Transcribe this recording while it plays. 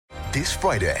This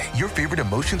Friday, your favorite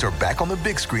emotions are back on the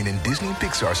big screen in Disney and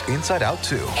Pixar's Inside Out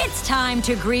 2. It's time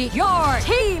to greet your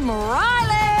Team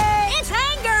Riley. It's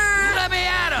anger. Let me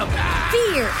at him.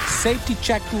 Fear. Safety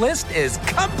checklist is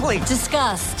complete.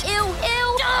 Disgust. Ew.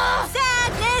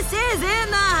 Sadness is in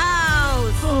the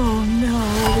house. Oh, no.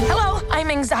 Hello, I'm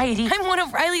anxiety. I'm one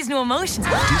of Riley's new emotions.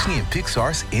 Disney and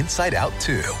Pixar's Inside Out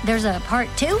 2. There's a part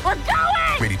 2? We're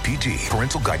going! Rated PG.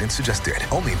 Parental guidance suggested.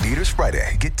 Only in theaters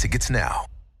Friday. Get tickets now.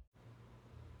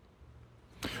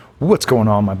 What's going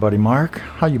on, my buddy Mark?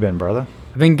 How you been, brother?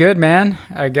 I've been good, man.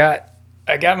 I got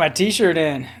my t-shirt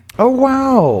in. Oh,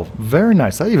 wow. Very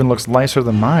nice. That even looks nicer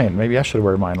than mine. Maybe I should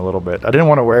wear mine a little bit. I didn't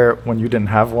want to wear it when you didn't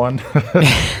have one.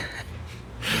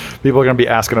 People are going to be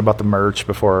asking about the merch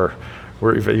before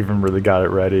we've even really got it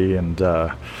ready.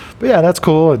 But yeah, that's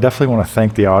cool. I definitely want to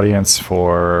thank the audience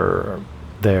for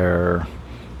their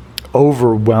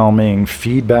overwhelming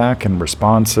feedback and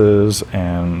responses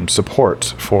and support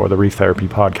for the Reef Therapy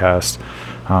podcast.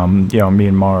 Me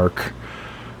and Mark,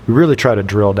 we really try to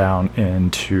drill down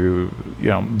into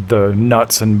the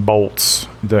nuts and bolts,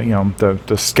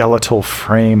 the skeletal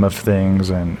frame of things,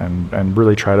 and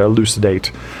really try to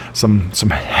elucidate some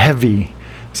heavy,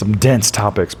 some dense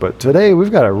topics. But today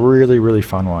we've got a really, really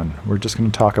fun one. We're just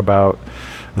going to talk about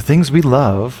the things we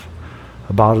love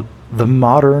about the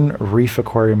modern reef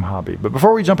aquarium hobby. But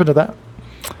before we jump into that,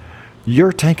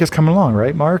 your tank is coming along,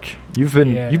 right, Mark? You've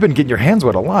been getting your hands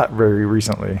wet a lot very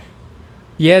recently.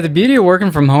 Yeah, the beauty of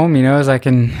working from home, is I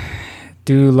can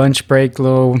do lunch break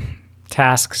little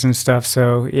tasks and stuff.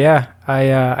 So yeah,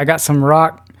 I got some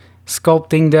rock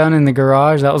sculpting done in the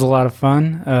garage. That was a lot of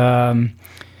fun.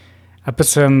 I put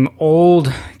some old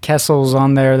Kessels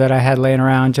on there that I had laying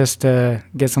around just to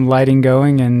get some lighting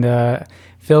going, and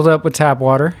filled up with tap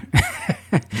water.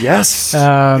 Yes.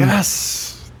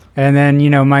 Yes. And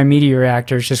then, my media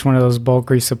reactor is just one of those bulk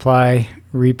resupply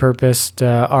repurposed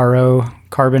RO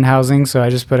carbon housing. So I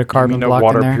just put a carbon block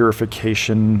water in there.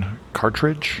 Purification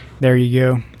cartridge. There you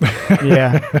go.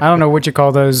 Yeah. I don't know what you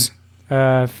call those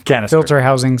filter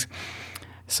housings.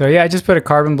 So yeah, I just put a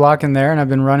carbon block in there, and I've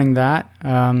been running that.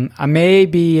 I may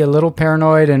be a little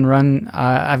paranoid and run.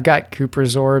 I've got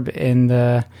Cooper's Orb in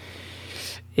the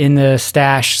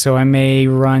stash, so I may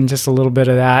run just a little bit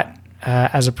of that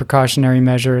as a precautionary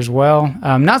measure as well.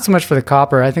 Not so much for the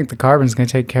copper. I think the carbon's going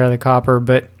to take care of the copper,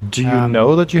 but... Do you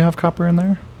know that you have copper in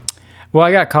there? Well,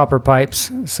 I got copper pipes,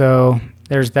 so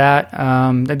there's that.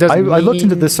 That doesn't I looked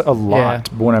into this a lot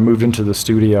when I moved into the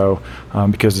studio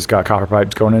because it's got copper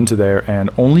pipes going into there, and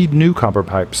only new copper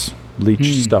pipes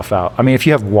leach stuff out. I mean, if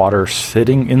you have water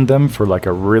sitting in them for like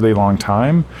a really long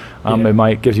time, it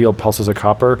might give you pulses of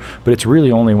copper, but it's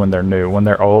really only when they're new. When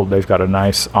they're old, they've got a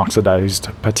nice oxidized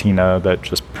patina that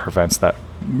just prevents that,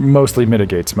 mostly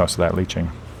mitigates most of that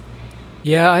leaching.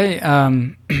 Yeah,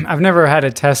 I've never had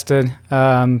it tested,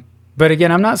 but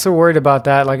again, I'm not so worried about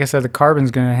that. Like I said, the carbon's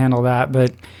going to handle that,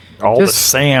 but all the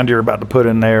sand you're about to put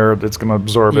in there, that's going to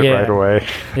absorb it right away.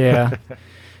 Yeah.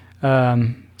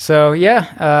 So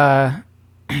yeah,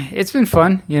 it's been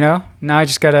fun, Now I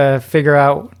just got to figure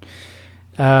out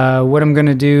what I'm going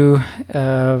to do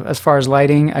as far as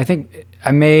lighting. I think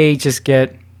I may just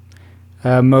get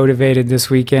motivated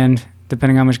this weekend,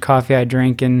 depending on how much coffee I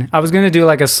drink. And I was going to do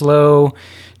like a slow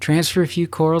transfer a few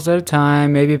corals at a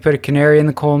time, maybe put a canary in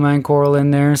the coal mine coral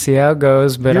in there and see how it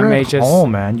goes. But You're I may at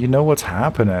home, man. You know what's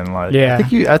happening. Like, yeah.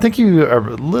 I think you are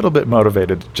a little bit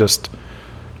motivated to just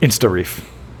Insta-reef.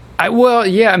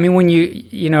 When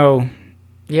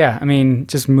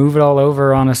just move it all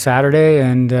over on a Saturday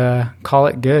and call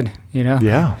it good,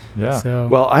 Yeah. So,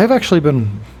 well, I've actually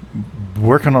been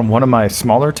working on one of my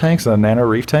smaller tanks, a nano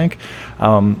reef tank.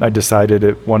 I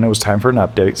decided when it was time for an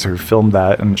update, so we filmed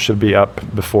that, and it should be up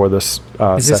before this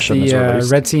session is released. Is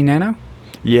this Red Sea Nano?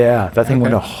 Yeah, that thing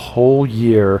went a whole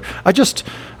year. I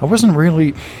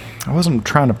wasn't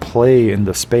trying to play in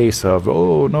the space of,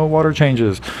 no water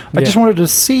changes. I just wanted to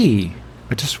see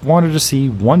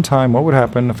one time what would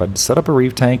happen if I'd set up a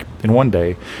reef tank in one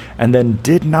day and then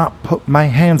did not put my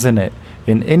hands in it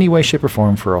in any way, shape, or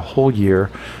form for a whole year.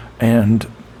 And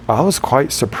I was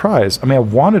quite surprised. I mean, I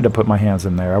wanted to put my hands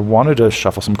in there. I wanted to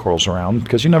shuffle some corals around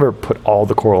because you never put all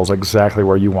the corals exactly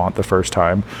where you want the first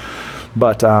time.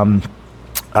 But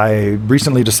I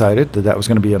recently decided that was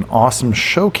going to be an awesome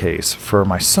showcase for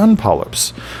my sun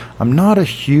polyps. I'm not a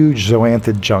huge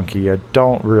zoanthid junkie. I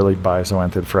don't really buy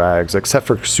zoanthid frags, except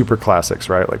for super classics,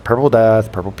 right? Like Purple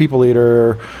Death, Purple People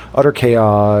Eater, Utter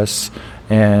Chaos,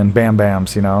 and Bam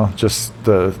Bams, just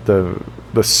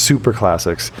the super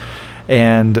classics.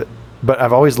 But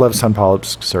I've always loved sun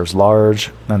polyps because they're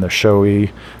large and they're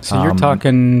showy. So you're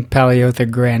talking Paleotha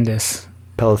grandis.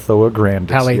 Palithoa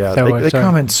grandis. Yeah, Palithoa, they sorry.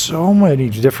 come in so many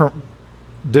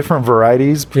different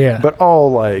varieties, Yeah. but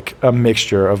all like a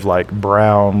mixture of like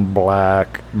brown,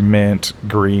 black, mint,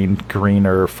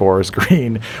 greener, forest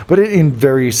green, but in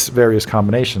various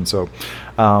combinations. So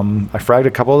I fragged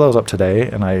a couple of those up today,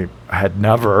 and I'd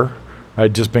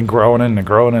just been growing in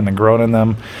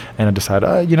them, and I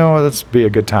decided, this would be a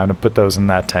good time to put those in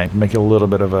that tank, make it a little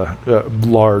bit of a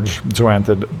large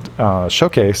zoanthid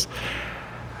showcase.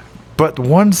 But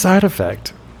one side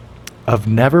effect of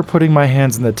never putting my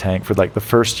hands in the tank for like the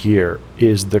first year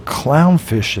is the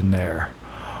clownfish in there.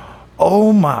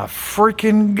 Oh my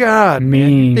freaking God,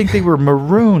 man. You think they were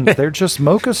maroons. They're just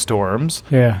mocha storms.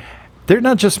 Yeah. They're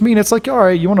not just mean. It's like, all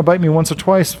right, you want to bite me once or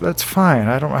twice, that's fine.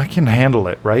 I can handle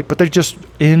it, right? But they're just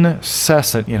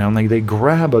incessant, and they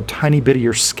grab a tiny bit of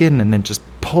your skin and then just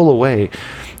pull away.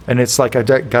 And it's like I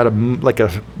got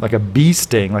a bee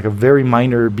sting, like a very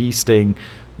minor bee sting,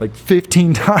 like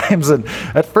 15 times. And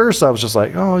at first I was just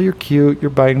like, oh, you're cute, you're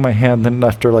biting my hand. Then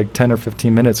after like 10 or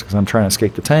 15 minutes, because I'm trying to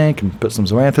escape the tank and put some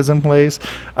zoanthids in place,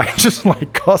 I just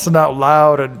like cussing out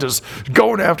loud and just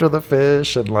going after the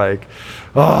fish. And like,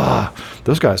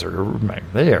 those guys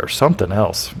they are something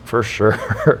else for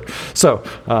sure. So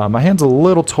my hand's a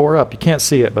little tore up. You can't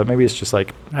see it, but maybe it's just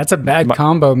like, That's a bad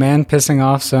combo, man. Pissing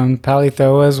off some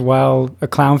palithoas while a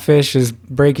clownfish is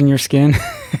breaking your skin.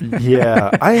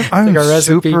 yeah, I'm like a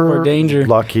recipe for super danger.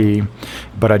 lucky,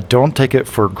 but I don't take it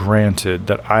for granted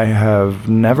that I have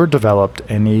never developed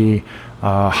any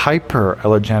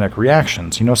hyperallergenic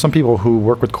reactions. Some people who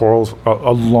work with corals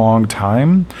a long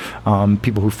time,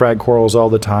 people who frag corals all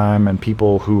the time, and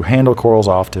people who handle corals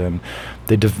often,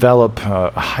 they develop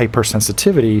a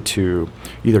hypersensitivity to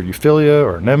either euphyllia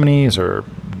or anemones or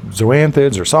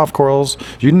zoanthids or soft corals.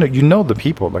 You know the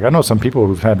people. Like I know some people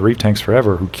who've had reef tanks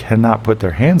forever who cannot put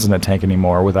their hands in the tank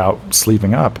anymore without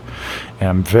sleeving up. And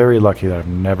I'm very lucky that I've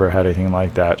never had anything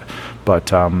like that.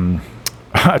 But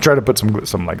I tried to put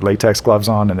some like latex gloves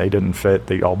on, and they didn't fit.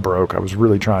 They all broke. I was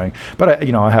really trying, but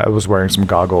I was wearing some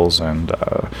goggles, and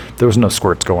there was no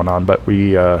squirts going on. But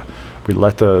we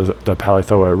let the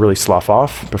Palithoa really slough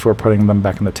off before putting them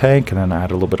back in the tank, and then I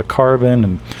add a little bit of carbon,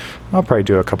 and I'll probably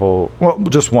do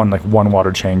just one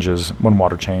water change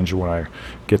when I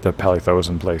get the Palithoas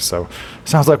in place. So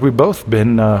sounds like we've both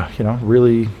been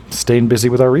really staying busy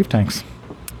with our reef tanks.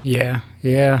 Yeah.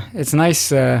 It's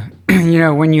nice,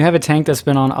 when you have a tank that's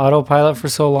been on autopilot for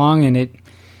so long and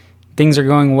things are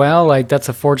going well, like that's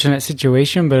a fortunate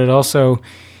situation, but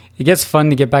it gets fun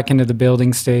to get back into the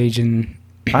building stage. And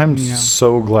I'm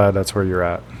so glad that's where you're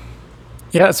at.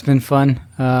 Yeah, it's been fun.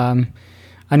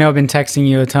 I know I've been texting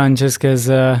you a ton just because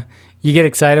you get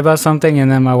excited about something,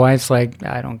 and then my wife's like,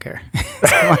 I don't care.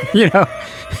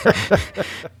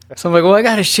 So I'm like, well, I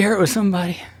got to share it with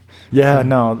somebody. Yeah,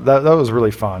 no, that was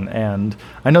really fun. And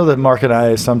I know that Mark and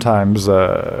I sometimes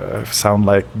sound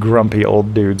like grumpy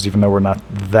old dudes, even though we're not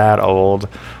that old,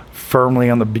 firmly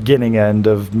on the beginning end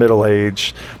of middle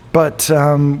age. But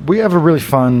we have a really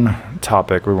fun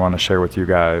topic we want to share with you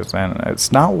guys. And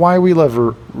it's not why we love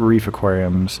reef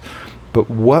aquariums, but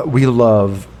what we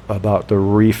love about the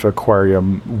reef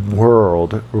aquarium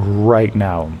world right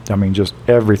now. I mean, just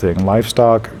everything,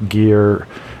 livestock, gear,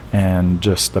 and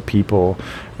just the people.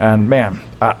 And man,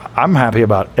 I'm happy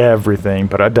about everything,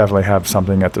 but I definitely have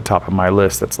something at the top of my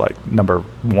list that's like number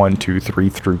 1, 2, 3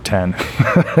 through 10.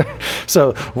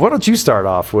 So why don't you start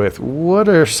off with, what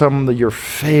are some of your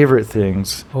favorite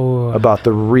things about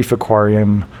the reef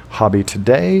aquarium hobby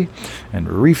today? And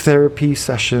reef therapy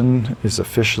session is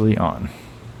officially on.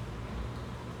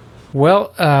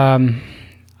 Well,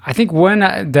 I think one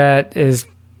that is,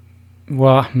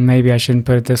 well, maybe I shouldn't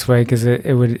put it this way because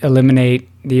it would eliminate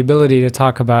the ability to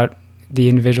talk about the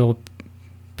individual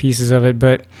pieces of it.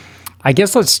 But I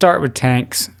guess let's start with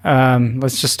tanks.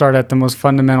 Let's just start at the most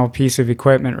fundamental piece of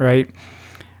equipment, right?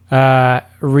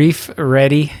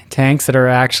 Reef-ready tanks that are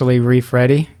actually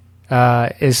reef-ready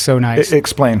is so nice.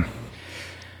 Explain.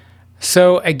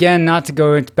 So again, not to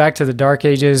go back to the dark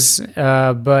ages,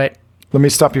 but... Let me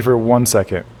stop you for 1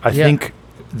 second. I think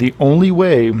the only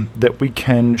way that we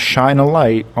can shine a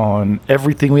light on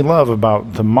everything we love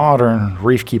about the modern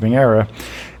reef keeping era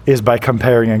is by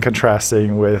comparing and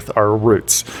contrasting with our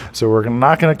roots. So we're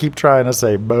not going to keep trying to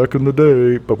say back in the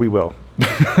day, but we will.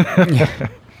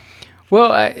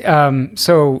 Well,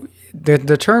 so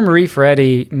the term reef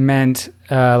ready meant,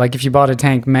 like if you bought a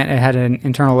tank, meant it had an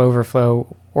internal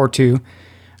overflow or two.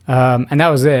 And that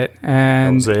was it.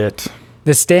 And that was it.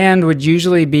 The stand would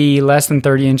usually be less than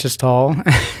 30 inches tall,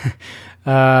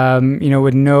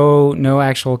 with no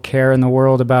actual care in the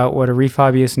world about what a reef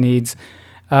hobbyist needs.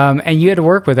 And you had to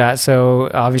work with that. So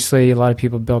obviously a lot of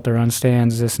people built their own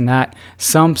stands, this and that.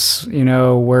 Sumps,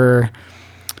 were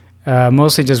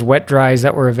mostly just wet dries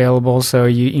that were available. So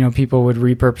people would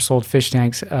repurpose old fish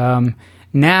tanks.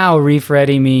 Now reef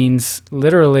ready means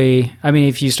literally, I mean,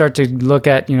 if you start to look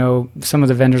at, some of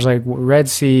the vendors like Red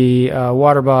Sea,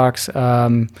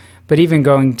 Waterbox, but even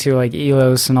going to like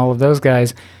Elos and all of those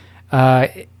guys,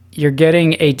 you're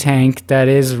getting a tank that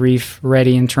is reef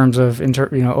ready in terms of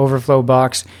overflow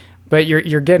box, but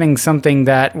you're getting something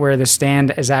that where the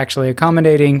stand is actually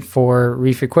accommodating for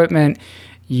reef equipment.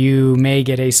 You may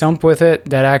get a sump with it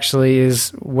that actually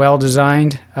is well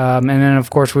designed, and then of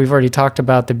course we've already talked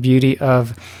about the beauty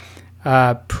of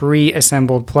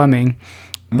pre-assembled plumbing.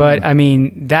 But I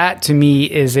mean, that to me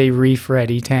is a reef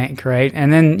ready tank, right?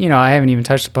 And then I haven't even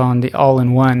touched upon the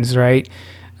all-in-ones, right?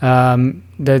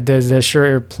 The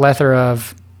sheer plethora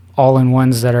of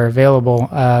all-in-ones that are available.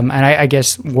 And I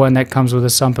guess one that comes with a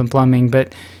sump and plumbing,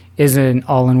 but isn't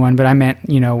all-in-one. But I meant,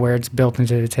 where it's built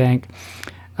into the tank.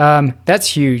 That's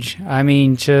huge. I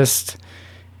mean, just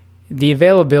the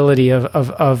availability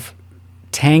of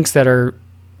tanks that are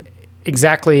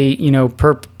exactly,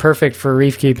 perfect for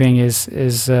reef keeping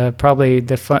is probably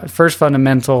the first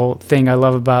fundamental thing I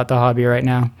love about the hobby right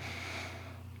now.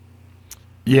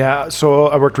 Yeah, so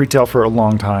I worked retail for a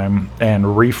long time,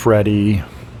 and reef ready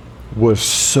was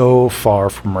so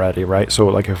far from ready, right? So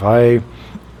like if I,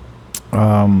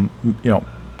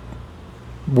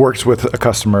 works with a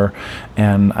customer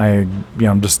and I,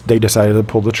 they decided to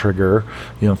pull the trigger,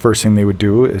 first thing they would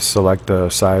do is select the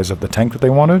size of the tank that they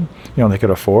wanted, they could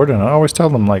afford. And I always tell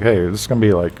them like, hey, this is going to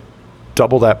be like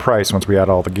double that price once we add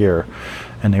all the gear.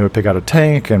 And they would pick out a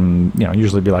tank and,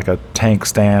 usually be like a tank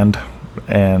stand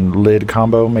and lid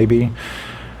combo maybe.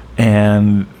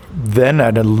 And then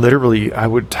I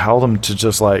would tell them to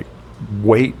just like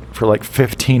wait for like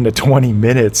 15 to 20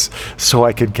 minutes so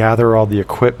I could gather all the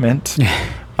equipment,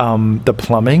 the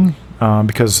plumbing,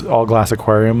 because All Glass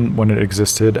Aquarium, when it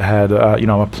existed, had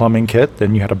a plumbing kit.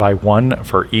 Then you had to buy one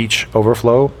for each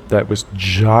overflow that was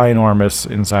ginormous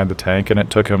inside the tank, and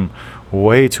it took him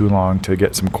way too long to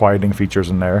get some quieting features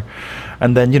in there.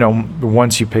 And then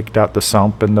once you picked out the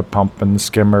sump and the pump and the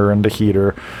skimmer and the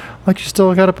heater, like you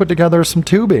still got to put together some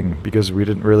tubing because we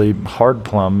didn't really hard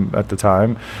plumb at the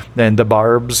time, and the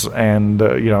barbs and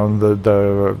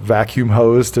the vacuum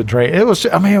hose to drain. It was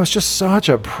just such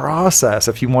a process.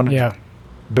 If you wanted,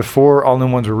 before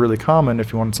all-in-ones were really common,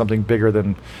 if you wanted something bigger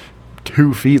than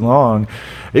 2 feet long,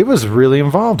 it was really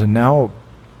involved. And now,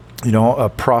 a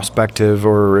prospective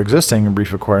or existing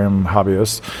reef aquarium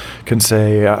hobbyist can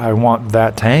say, I want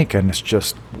that tank, and it's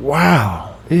just wow.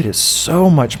 It is so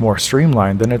much more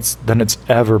streamlined than it's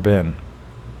ever been.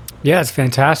 Yeah, it's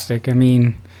fantastic. I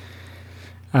mean,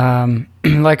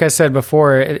 like I said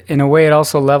before, in a way it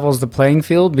also levels the playing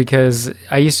field, because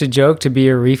I used to joke, to be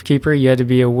a reef keeper, you had to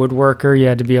be a woodworker, you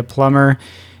had to be a plumber,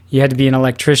 you had to be an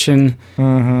electrician.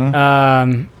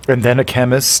 Mm-hmm. And then a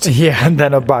chemist. Yeah. And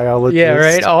then a biologist. Yeah,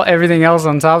 right? Everything else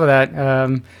on top of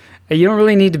that. You don't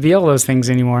really need to be all those things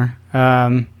anymore.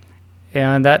 And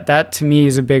that to me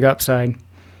is a big upside.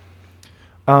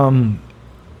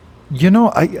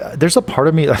 There's a part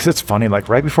of me, it's funny, like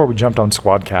right before we jumped on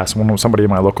Squadcast, somebody in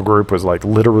my local group was like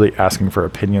literally asking for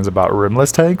opinions about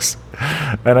rimless tanks.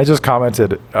 And I just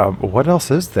commented, what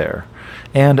else is there?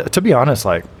 And to be honest,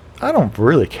 like, I don't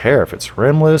really care if it's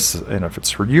rimless and if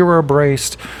it's Euro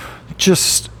braced.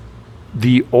 Just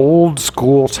the old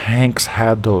school tanks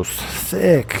had those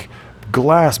thick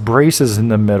glass braces in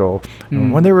the middle.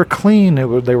 And when they were clean,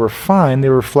 they were fine. They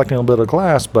were reflecting a bit of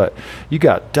glass, but you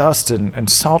got dust and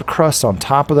salt crust on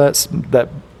top of that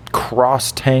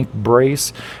cross tank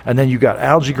brace, and then you got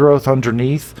algae growth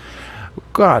underneath.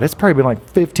 God, it's probably been like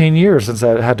 15 years since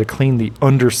I had to clean the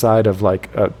underside of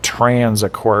like a trans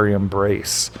aquarium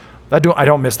brace. I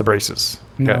don't miss the braces.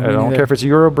 No, I don't care if it's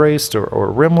Euro braced or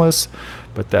rimless,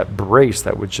 but that brace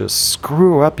that would just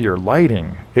screw up your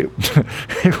lighting.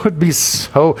 It would be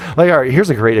so like, all right, here's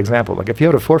a great example. Like if you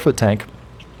had a 4-foot tank,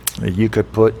 you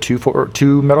could put two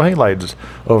metal halides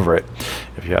over it.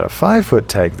 If you had a 5-foot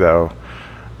tank though,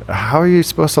 how are you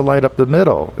supposed to light up the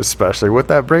middle, especially with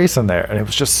that brace in there? And it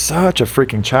was just such a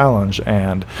freaking challenge.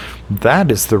 And that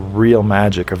is the real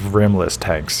magic of rimless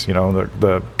tanks.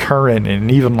 The current and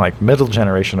even like middle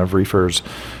generation of reefers,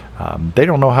 they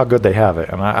don't know how good they have it.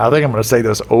 And I think I'm going to say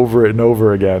this over and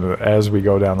over again as we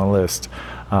go down the list.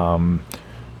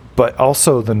 But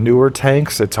also the newer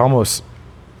tanks, it's almost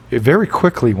it very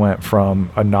quickly went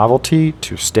from a novelty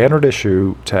to standard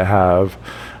issue to have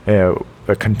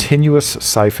a continuous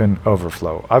siphon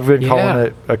overflow. I've been calling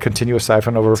it a continuous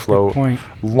siphon overflow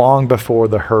long before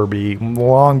the Herbie,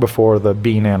 long before the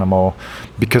bean animal,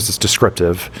 because it's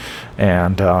descriptive.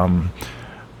 And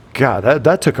God,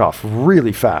 that took off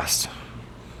really fast.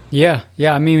 Yeah.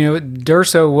 I mean,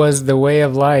 Durso was the way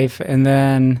of life, and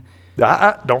then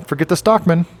don't forget the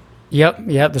Stockman. Yep,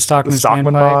 the Stockman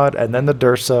Stockman mod, and then the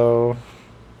Durso.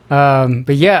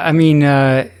 But yeah, I mean,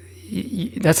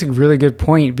 that's a really good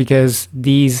point, because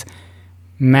these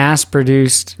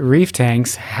mass-produced reef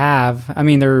tanks have, I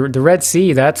mean, the Red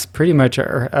Sea, that's pretty much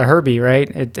a Herbie, right?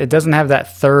 It doesn't have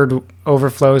that third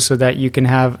overflow so that you can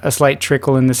have a slight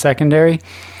trickle in the secondary,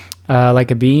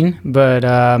 like a bean. But,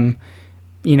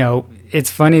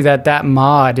 it's funny that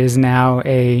mod is now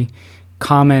a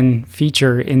common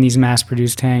feature in these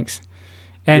mass-produced tanks.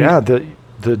 And yeah,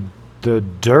 the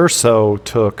Durso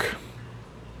took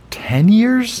 10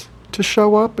 years to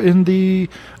show up in the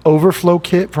overflow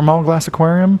kit from All Glass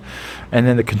Aquarium, and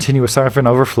then the continuous siphon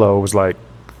overflow was like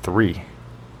 3.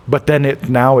 But then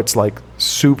now it's like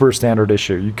super standard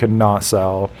issue. You cannot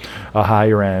sell a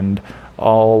higher end,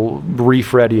 all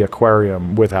reef ready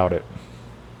aquarium without it.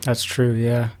 That's true.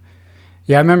 Yeah,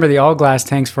 I remember the All Glass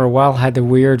tanks for a while had the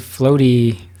weird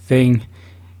floaty thing.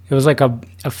 It was like a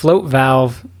float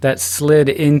valve that slid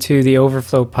into the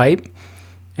overflow pipe,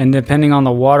 and depending on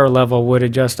the water level would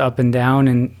adjust up and down.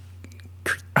 And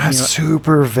I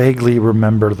super vaguely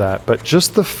remember that, but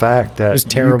just the fact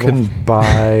that you can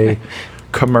buy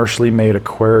commercially made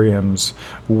aquariums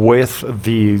with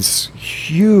these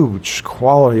huge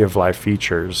quality of life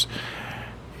features,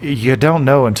 you don't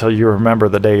know until you remember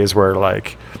the days where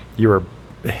like you were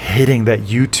hitting that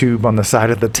YouTube on the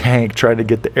side of the tank trying to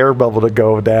get the air bubble to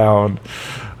go down.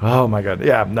 Oh my God.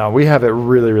 Yeah, no, we have it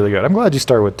really, really good. I'm glad you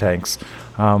started with tanks.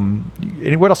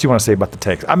 What else do you want to say about the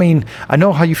tanks? I mean, I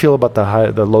know how you feel about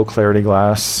the low clarity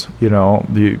glass. You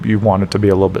want it to be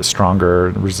a little bit stronger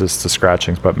and resist the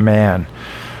scratchings. But man,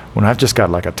 when I've just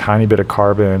got like a tiny bit of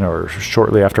carbon, or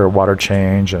shortly after a water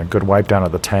change and a good wipe down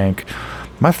of the tank,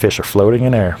 my fish are floating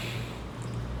in air.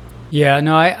 Yeah,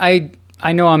 no,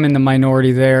 I know I'm in the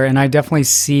minority there, and I definitely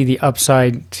see the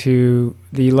upside to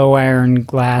the low iron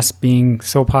glass being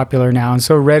so popular now and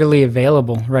so readily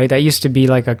available, right? That used to be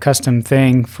like a custom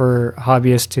thing for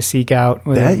hobbyists to seek out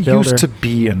with a builder. Used to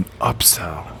be an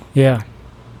upsell. Yeah.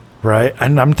 Right?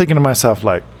 And I'm thinking to myself,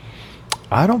 like,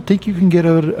 I don't think you can get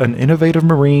an Innovative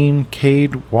Marine,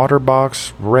 Cade,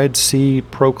 Waterbox, Red Sea,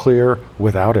 ProClear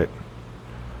without it.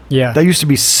 Yeah. That used to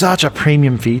be such a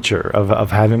premium feature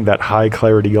of having that high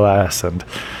clarity glass, and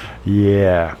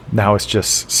yeah, now it's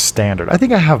just standard. I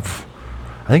think I have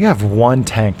one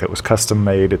tank that was custom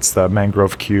made. It's the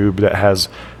Mangrove Cube that has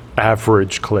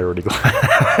average clarity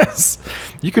glass.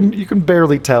 You can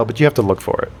barely tell, but you have to look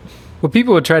for it. Well,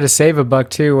 people would try to save a buck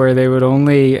too, where they would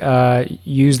only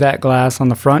use that glass on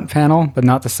the front panel, but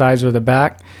not the sides or the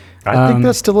back. I think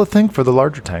that's still a thing for the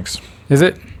larger tanks. Is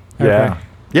it? Yeah. Okay.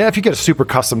 Yeah, if you get a super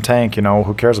custom tank,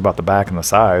 who cares about the back and the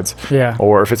sides? Yeah.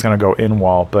 Or if it's going to go in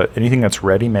wall. But anything that's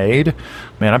ready-made,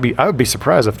 man, I would be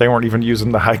surprised if they weren't even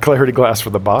using the high-clarity glass for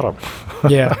the bottom.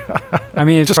 Yeah. I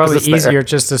mean, it's probably easier there.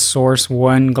 just to source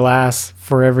one glass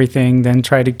for everything than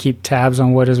try to keep tabs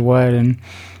on what is what. And,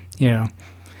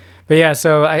 But yeah,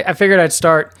 so I figured I'd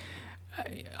start.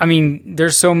 I mean,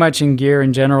 there's so much in gear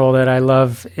in general that I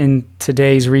love in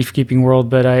today's reef keeping world,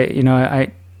 but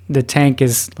the tank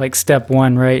is like step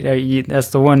one, right?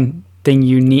 That's the one thing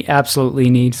you absolutely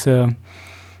need. So,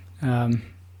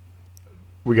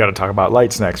 we got to talk about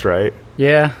lights next, right?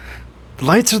 Yeah.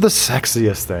 Lights are the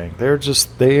sexiest thing. They're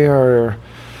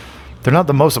not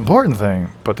the most important thing,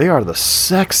 but they are the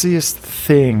sexiest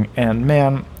thing. And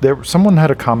man, someone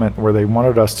had a comment where they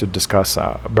wanted us to discuss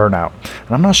burnout.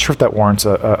 And I'm not sure if that warrants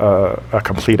a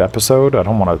complete episode. I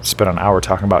don't want to spend an hour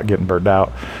talking about getting burned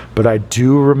out, but I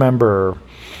do remember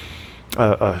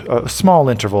a small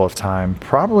interval of time,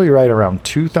 probably right around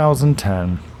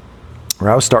 2010,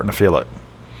 where I was starting to feel it.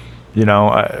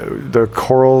 The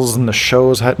corals and the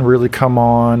shows hadn't really come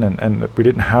on, and we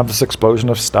didn't have this explosion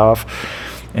of stuff.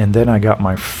 And then I got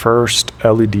my first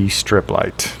LED strip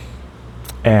light,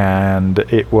 and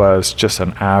it was just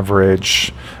an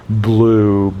average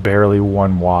blue, barely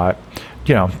 1 watt,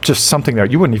 just something that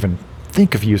you wouldn't even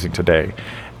think of using today.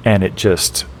 And it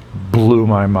just blew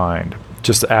my mind.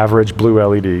 Just average blue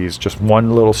LEDs, just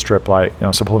one little strip light,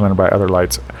 supplemented by other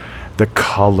lights. The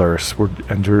colors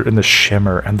and the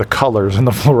shimmer and the colors and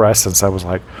the fluorescence. I was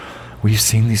like, we've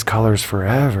seen these colors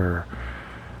forever.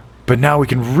 but now we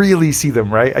can really see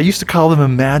them, right? I used to call them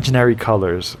imaginary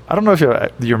colors. I don't know if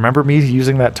you remember me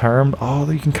using that term.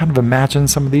 Oh, you can kind of imagine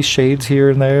some of these shades here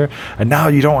and there, and now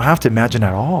you don't have to imagine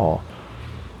at all.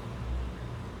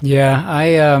 Yeah,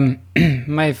 I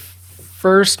my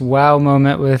first wow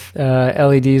moment with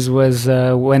LEDs was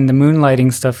when the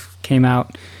moonlighting stuff came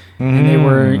out, and they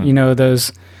were,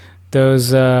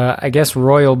 those I guess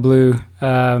royal blue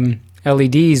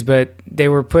LEDs, but they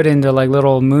were put into like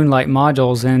little moonlight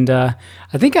modules. And I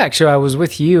think actually I was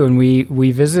with you, and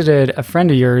we visited a friend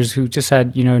of yours who just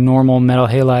had normal metal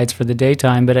halides for the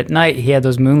daytime, but at night he had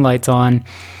those moonlights on,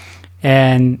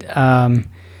 and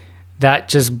that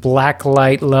just black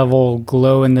light level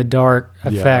glow in the dark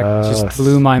effect just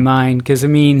blew my mind. Because I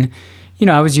mean,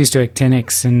 I was used to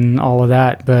actinics and all of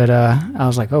that, but I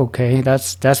was like, okay,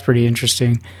 that's pretty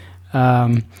interesting.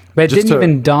 But it didn't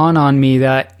even dawn on me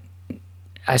that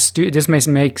this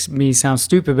makes me sound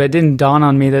stupid, but it didn't dawn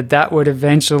on me that would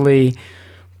eventually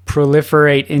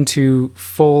proliferate into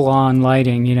full on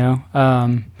lighting.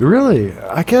 Really,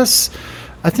 I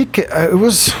think it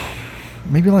was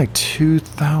maybe like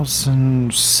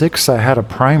 2006. I had a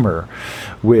primer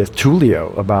with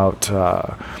Tulio about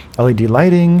LED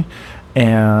lighting,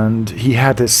 and he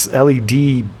had this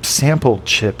LED sample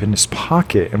chip in his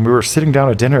pocket, and we were sitting down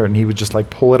at dinner, and he would just like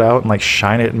pull it out and like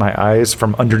shine it in my eyes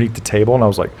from underneath the table, and I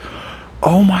was like,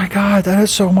 oh my god, that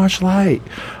is so much light.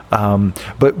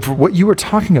 But for what you were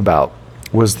talking about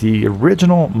was the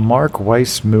original Mark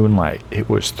Weiss Moonlight. It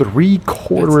was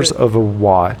 3/4 of a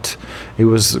watt. It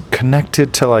was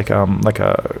connected to like a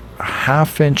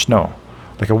 1/2 inch,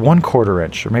 like a 1/4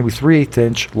 inch or maybe 3/8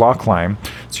 inch lock line,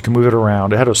 so you can move it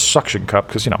around. It had a suction cup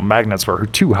because magnets were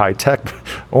too high tech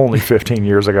only 15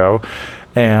 years ago.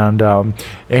 And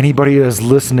anybody that's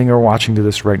listening or watching to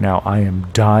this right now, I am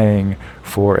dying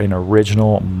for an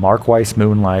original Mark Weiss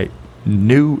Moonlight,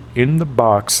 new in the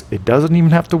box. It doesn't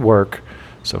even have to work.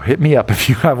 So hit me up if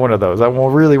you have one of those. I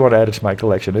will really want to add it to my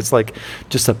collection. It's like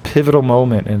just a pivotal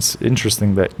moment, and it's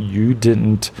interesting that you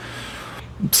didn't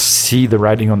see the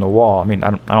writing on the wall. I mean,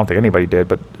 I don't think anybody did,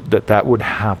 but that would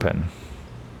happen.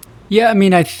 Yeah, I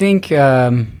mean, I think, I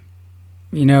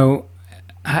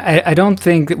don't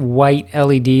think white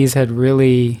LEDs had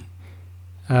really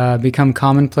become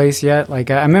commonplace yet. Like,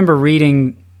 I remember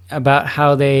reading about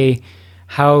how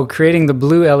creating the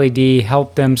blue LED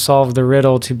helped them solve the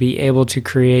riddle to be able to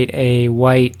create a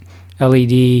white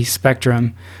LED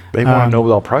spectrum. They won a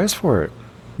Nobel Prize for it.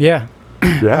 Yeah.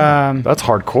 Yeah, that's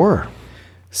hardcore.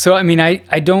 So, I mean,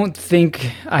 I don't think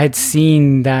I had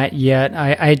seen that yet.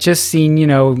 I had just seen,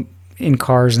 in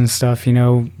cars and stuff,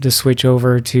 the switch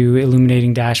over to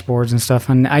illuminating dashboards and stuff.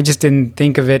 And I just didn't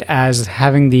think of it as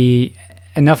having the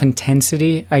enough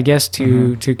intensity, I guess,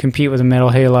 to compete with a metal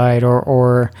halide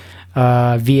or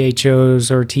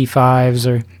VHOs or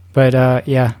T5s but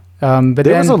but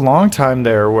there was a long time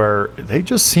there where they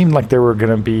just seemed like they were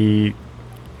going to be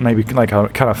maybe like a,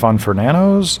 kind of fun for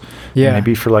nanos,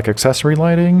 maybe for like accessory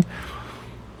lighting.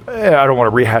 I don't want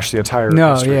to rehash the entire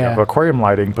history of aquarium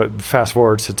lighting, but fast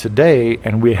forward to today,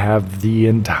 and we have the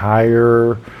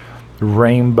entire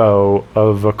rainbow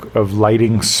of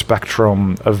lighting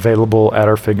spectrum available at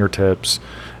our fingertips.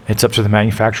 It's up to the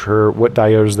manufacturer what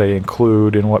diodes they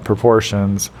include in what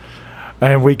proportions,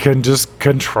 and we can just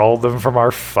control them from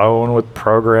our phone with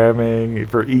programming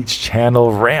for each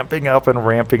channel, ramping up and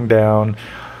ramping down.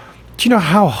 Do you know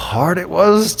how hard it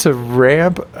was to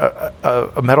ramp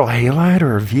a metal halide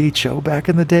or a VHO back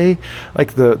in the day?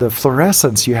 Like the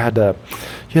fluorescence, you had to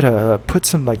put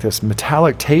some like this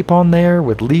metallic tape on there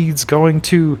with leads going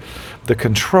to the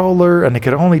controller, and they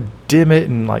could only dim it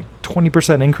in like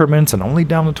 20% increments and only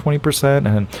down to 20%.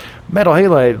 And metal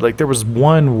halide, like there was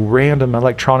one random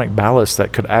electronic ballast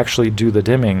that could actually do the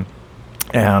dimming.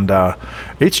 And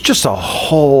it's just a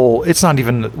whole,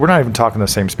 we're not even talking the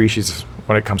same species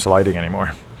when it comes to lighting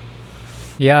anymore.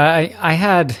 Yeah, I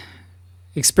had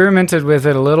experimented with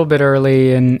it a little bit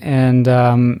early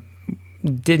and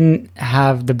didn't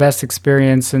have the best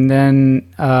experience. And then,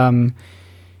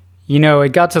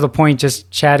 it got to the point just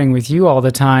chatting with you all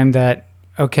the time that,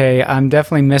 okay, I'm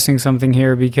definitely missing something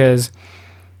here because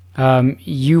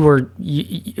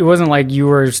it wasn't like you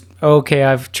were, okay,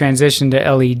 I've transitioned to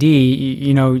LED.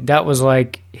 That was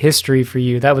like history for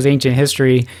you. That was ancient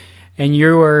history. And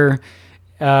you were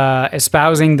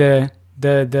espousing the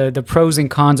pros and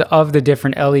cons of the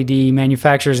different LED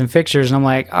manufacturers and fixtures. And I'm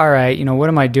like, all right, what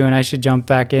am I doing? I should jump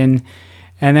back in.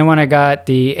 And then when I got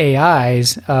the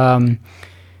AIs, the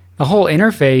whole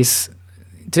interface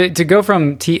to go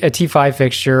from a T5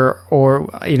 fixture or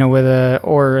with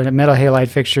a metal halide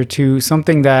fixture to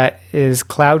something that is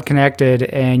cloud connected,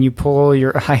 and you pull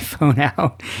your iPhone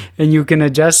out and you can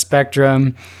adjust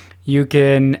spectrum, you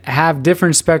can have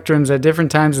different spectrums at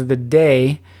different times of the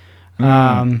day.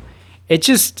 It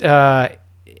just I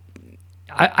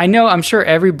know, I'm sure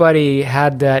everybody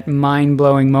had that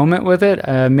mind-blowing moment with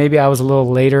it. Maybe I was a little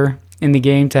later in the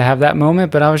game to have that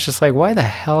moment, but I was just like, why the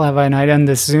hell have I not done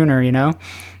this sooner,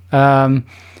 I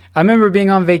remember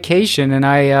being on vacation, and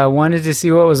I wanted to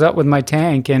see what was up with my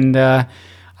tank, and I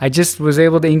just was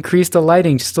able to increase the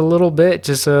lighting just a little bit,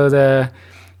 just so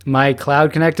my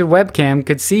cloud-connected webcam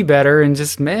could see better, and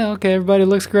just, okay, everybody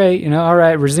looks great, all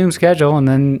right, resume schedule, and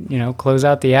then, close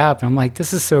out the app. And I'm like,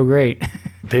 this is so great.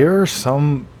 There are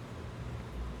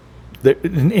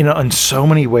in so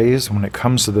many ways, when it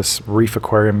comes to this Reef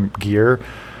Aquarium gear,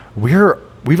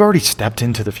 we've already stepped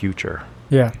into the future.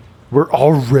 Yeah. We're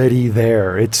already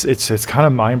there. It's kind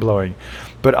of mind-blowing.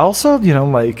 But also, in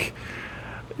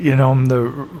the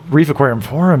Reef Aquarium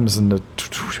forums in the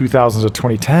 2000s to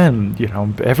 2010,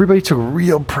 everybody took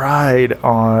real pride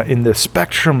in the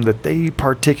spectrum that they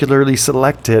particularly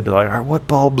selected. Like, what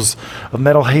bulbs of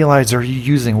metal halides are you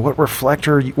using? What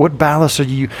reflector? What ballast are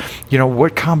you?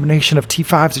 What combination of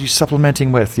T5s are you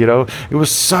supplementing with? It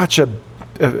was such a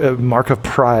mark of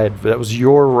pride. That was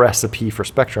your recipe for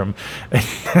spectrum.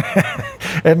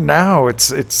 And now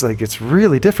it's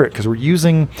really different, because we're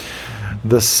using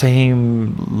the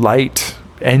same light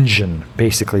engine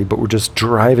basically, but we're just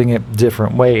driving it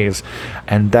different ways,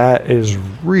 and that is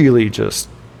really just,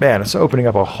 man, it's opening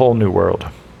up a whole new world.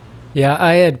 Yeah,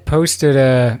 I had posted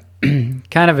a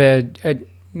kind of a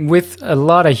with a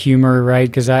lot of humor, right?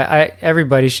 Because I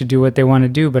everybody should do what they want to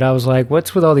do, but I was like,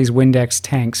 what's with all these Windex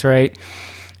tanks, right?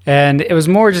 And it was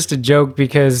more just a joke,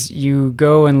 because you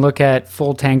go and look at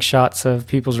full tank shots of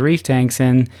people's reef tanks,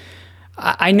 and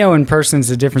I know in person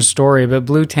it's a different story, but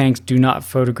blue tanks do not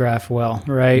photograph well,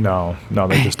 right? No,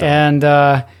 they just don't.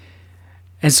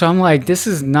 And so I'm like,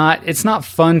 it's not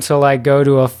fun to like go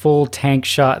to a full tank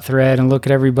shot thread and look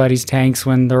at everybody's tanks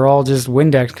when they're all just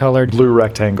Windex colored. Blue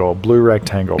rectangle,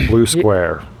 blue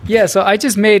square. Yeah, so I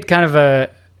just made kind of a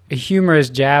humorous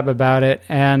jab about it.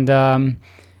 And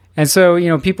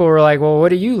so, people were like, well, what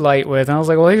do you light with? And I was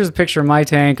like, well, here's a picture of my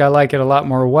tank. I like it a lot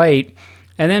more white.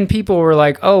 And then people were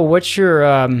like, oh, what's your,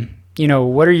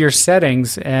 what are your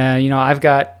settings? And, I've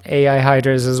got AI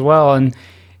hydras as well. And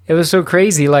it was so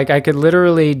crazy. Like, I could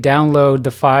literally download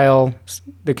the file,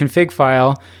 the config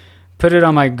file, put it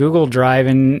on my Google Drive.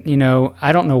 And,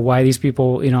 I don't know why these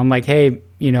people, I'm like, hey,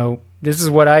 this is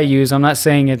what I use. I'm not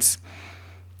saying it's,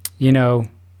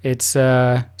 it's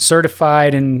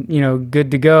certified and,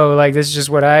 good to go. Like, this is just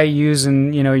what I use,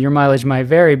 and, your mileage might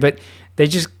vary. But they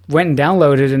just went and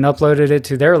downloaded and uploaded it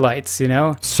to their lights,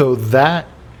 So that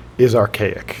is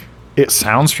archaic. It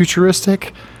sounds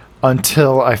futuristic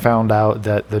until I found out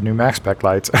that the new MaxSpec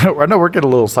lights, I know we're getting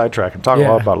a little sidetracked and talking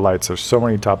a lot about lights. There's so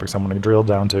many topics I'm going to drill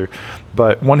down to.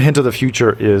 But one hint of the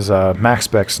future is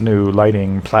MaxSpec's new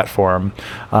lighting platform.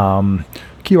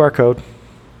 QR code.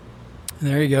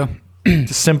 There you go.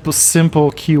 Simple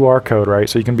QR code, right?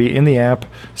 So you can be in the app,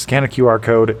 scan a QR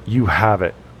code, you have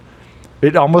it.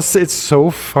 It's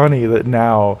so funny that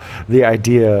now the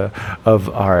idea of,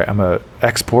 all right, I'm going to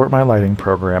export my lighting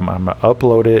program, I'm going to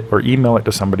upload it or email it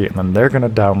to somebody, and then they're going to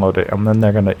download it, and then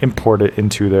they're going to import it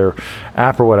into their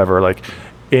app or whatever, like,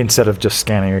 instead of just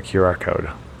scanning a QR code.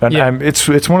 And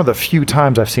it's one of the few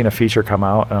times I've seen a feature come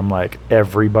out, and I'm like,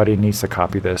 everybody needs to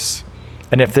copy this.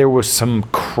 And if there was some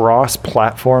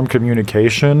cross-platform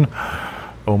communication,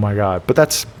 oh my God. But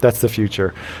that's the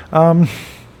future.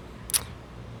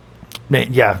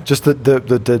 Just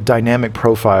the dynamic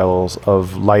profiles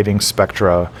of lighting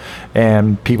spectra,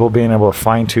 and people being able to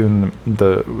fine-tune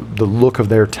the look of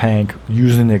their tank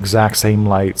using the exact same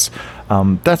lights.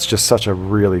 That's just such a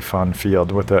really fun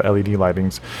field with the LED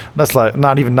lightings. That's like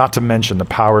not to mention the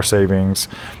power savings,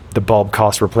 the bulb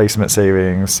cost replacement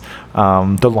savings,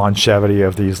 the longevity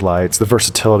of these lights, the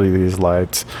versatility of these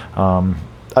lights. I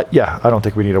don't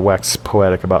think we need to wax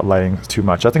poetic about lighting too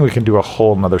much. I think we can do a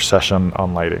whole nother session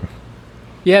on lighting.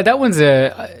 Yeah, that one's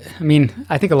I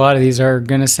think a lot of these are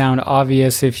going to sound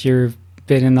obvious if you've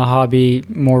been in the hobby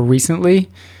more recently.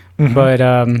 Mm-hmm. But,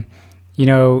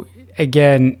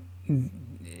 again,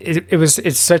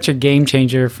 it's such a game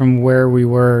changer from where we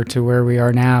were to where we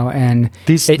are now. And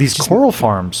these coral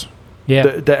farms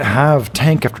that have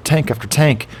tank after tank after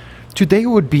tank, dude, they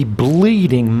would be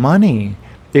bleeding money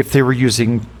if they were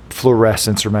using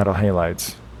fluorescence or metal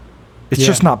halides. It's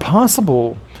just not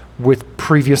possible with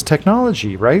previous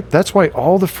technology, right? That's why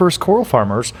all the first coral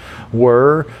farmers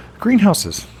were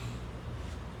greenhouses.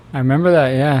 I remember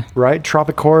that, yeah. Right?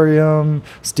 Tropicorium,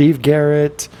 Steve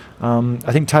Garrett.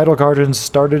 I think Tidal Gardens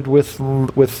started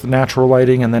with natural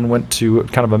lighting and then went to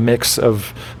kind of a mix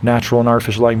of natural and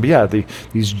artificial lighting. But yeah,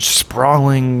 these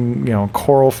sprawling,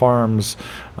 coral farms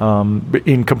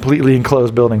in completely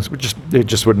enclosed buildings, it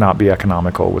just would not be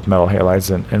economical with metal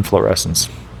halides and fluorescence.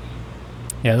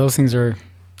 Yeah, those things are.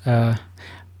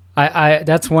 I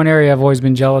that's one area I've always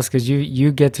been jealous because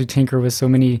you get to tinker with so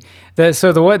many.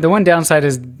 The one downside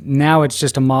is now it's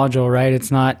just a module, right?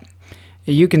 It's not.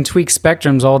 You can tweak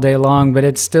spectrums all day long, but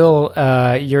it's still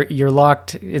you're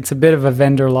locked. It's a bit of a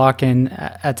vendor lock-in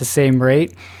at the same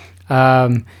rate.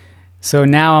 So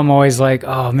now I'm always like,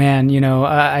 oh man,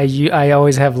 I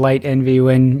always have light envy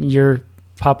when you're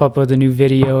pop up with a new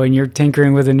video and you're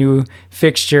tinkering with a new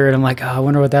fixture, and I'm like, oh, I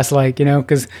wonder what that's like,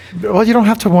 because. Well, you don't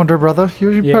have to wonder, brother.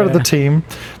 You're part of the team.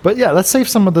 But yeah, let's save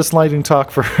some of this lighting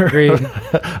talk for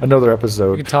another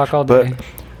episode. We could talk all day. But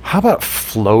how about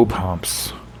flow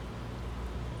pumps?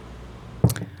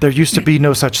 There used to be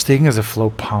no such thing as a flow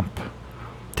pump.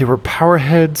 They were power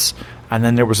heads, and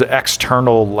then there was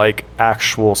external,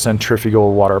 actual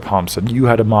centrifugal water pumps, and you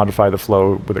had to modify the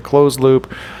flow with a closed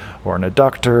loop or an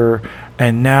adductor.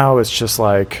 And now it's just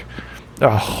like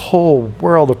a whole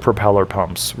world of propeller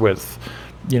pumps with,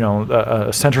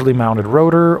 a centrally mounted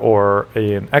rotor or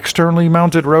an externally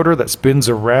mounted rotor that spins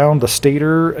around the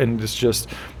stator, and it's just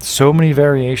so many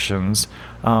variations.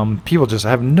 People just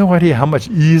have no idea how much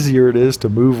easier it is to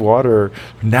move water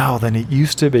now than it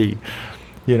used to be.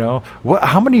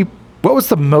 What was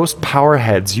the most power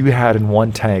heads you had in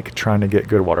one tank trying to get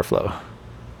good water flow?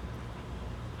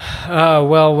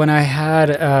 Well, when I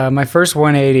had my first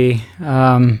 180,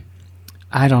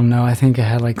 I don't know. I think I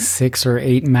had 6 or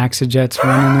 8 Maxijets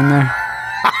running in there.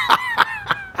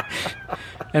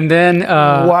 And then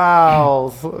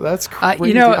wow, that's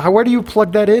crazy. Where do you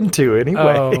plug that into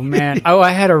anyway? Oh man.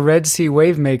 I had a Red Sea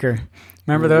Wave Maker.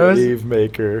 Remember those? Wave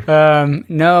Maker.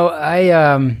 No,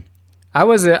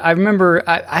 I remember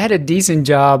I had a decent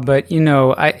job, but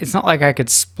it's not like I could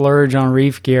splurge on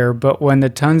reef gear. But when the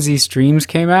Tunzi Streams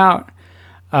came out,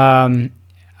 I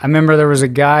remember there was a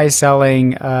guy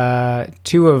selling 2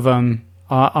 of them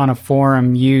on a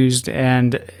forum used,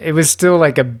 and it was still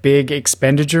a big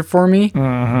expenditure for me.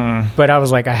 Mm-hmm. But I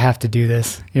was like, I have to do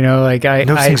this.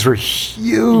 Those things were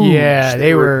huge. Yeah,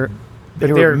 they were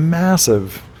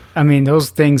massive. I mean, those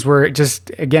things were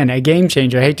just, again, a game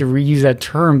changer. I hate to reuse that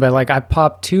term, but I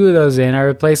popped 2 of those in. I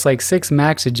replaced 6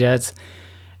 Maxijets,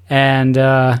 and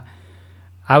I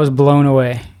was blown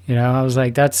away. I was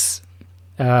like, that's,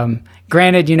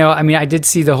 granted, I did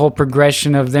see the whole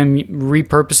progression of them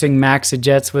repurposing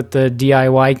Maxijets with the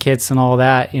DIY kits and all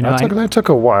that. That took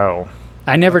a while.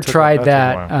 I never tried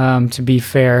that, to be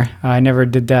fair. I never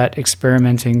did that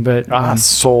experimenting, but... I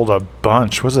sold a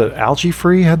bunch. Was it Algae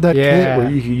Free had that kit where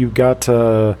you got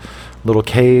a little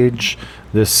cage,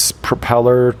 this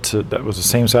propeller that was the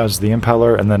same size as the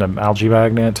impeller, and then an algae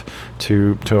magnet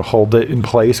to hold it in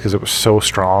place because it was so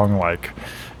strong.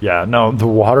 The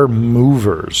water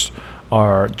movers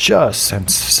are just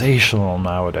sensational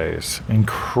nowadays.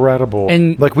 Incredible.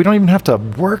 And we don't even have to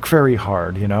work very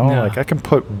hard, No. I can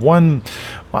put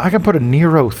a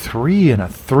Nero 3 in a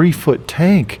 3-foot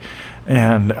tank,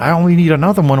 and I only need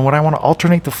another one when I want to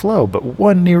alternate the flow. But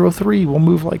one Nero 3 will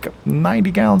move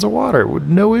 90 gallons of water with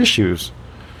no issues.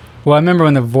 Well, I remember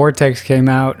when the Vortex came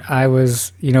out, I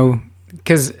was,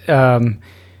 because I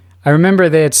remember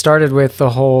they had started with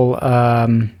the whole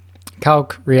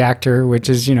calc reactor, which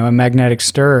is, a magnetic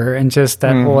stirrer, and just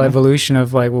that whole evolution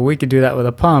of we could do that with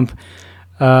a pump.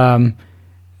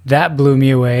 That blew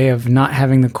me away of not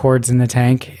having the cords in the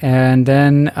tank. And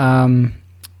then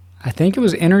I think it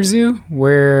was Interzoo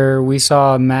where we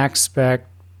saw a max spec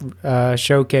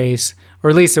showcase,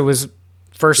 or at least it was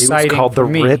first sighting. It was called the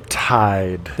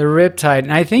Riptide. The Riptide.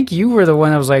 And I think you were the one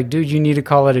that was like, dude, you need to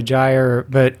call it a gyre.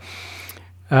 But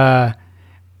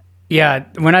yeah,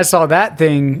 when I saw that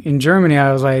thing in Germany,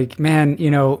 I was like, man,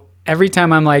 every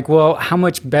time I'm like, well, how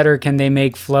much better can they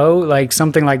make flow?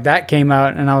 Something like that came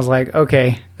out, and I was like,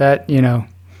 okay, that,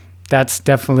 that's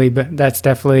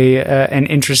definitely an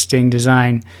interesting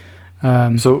design.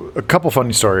 So a couple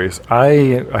funny stories.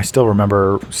 I still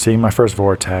remember seeing my first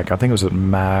Vortec. I think it was at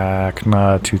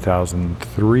MACNA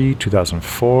 2003,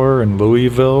 2004 in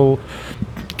Louisville,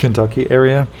 Kentucky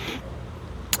area.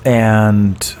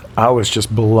 And I was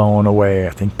just blown away.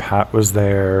 I think Pat was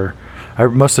there. I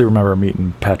mostly remember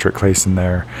meeting Patrick Clayson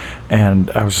there. And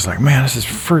I was just like, man, this is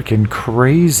freaking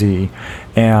crazy.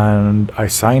 And I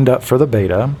signed up for the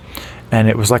beta. and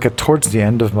it was like towards the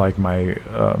end of like my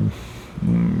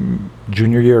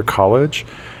junior year of college,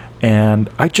 and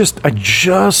I just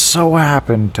so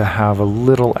happened to have a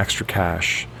little extra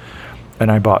cash,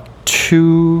 and I bought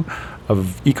 2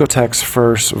 of Ecotech's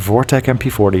first Vortec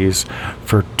MP40s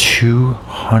for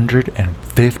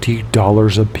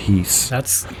 $250 a piece.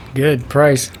 That's good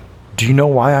price. Do you know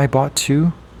why I bought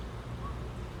 2?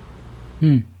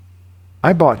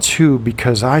 I bought 2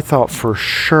 because I thought for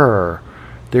sure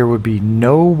there would be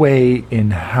no way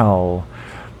in hell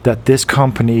that this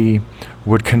company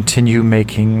would continue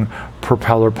making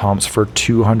propeller pumps for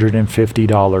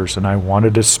 $250, and I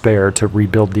wanted to spare to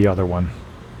rebuild the other one.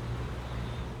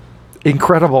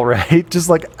 Incredible, right? Just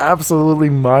like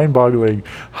absolutely mind-boggling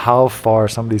how far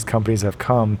some of these companies have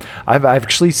come. I've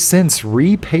actually since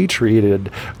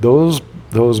repatriated those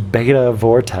beta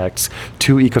Vortex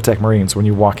to Ecotech Marines. When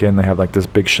you walk in, they have like this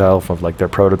big shelf of like their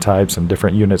prototypes and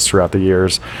different units throughout the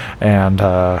years, and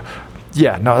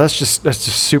that's just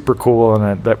super cool,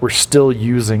 and that we're still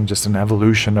using just an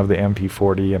evolution of the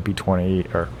MP40,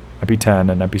 MP20, or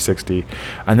MP10 and MP60.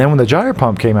 And then when the gyre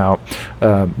pump came out,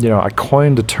 I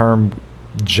coined the term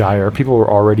gyre. People were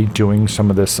already doing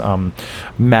some of this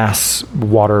mass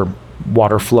water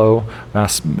flow,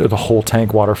 the whole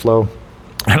tank water flow.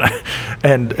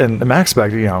 And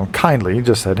MaxSpec, kindly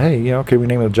just said, hey, can we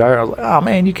name it a gyre? I was like, oh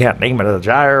man, you can't name it a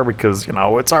gyre because,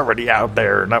 it's already out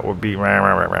there, and that would be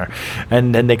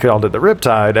and then they could all do the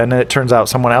Riptide, and then it turns out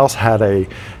someone else had a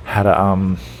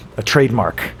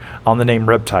trademark on the name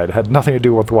Riptide. It had nothing to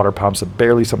do with water pumps, it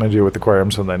barely something to do with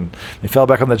aquariums, and then they fell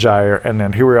back on the gyre, and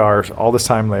then here we are all this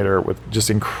time later with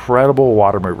just incredible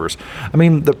water movers. I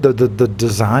mean, the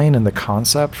design and the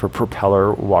concept for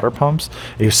propeller water pumps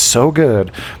is so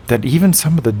good that even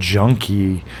some of the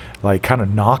junky, like kind of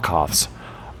knockoffs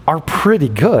are pretty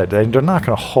good, and they're not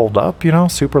going to hold up,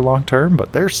 super long term,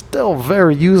 but they're still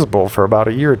very usable for about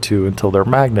a year or two until their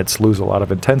magnets lose a lot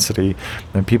of intensity,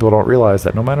 and people don't realize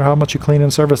that no matter how much you clean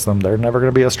and service them, they're never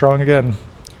going to be as strong again.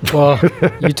 Well,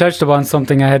 you touched upon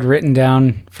something I had written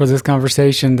down for this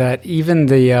conversation, that even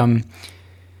the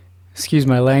excuse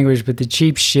my language, but the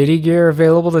cheap shitty gear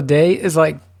available today is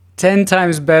like 10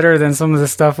 times better than some of the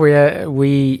stuff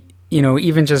we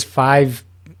even just 5+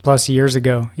 years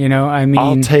ago. I mean,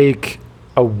 I'll take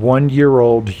a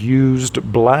 1-year-old used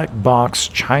black box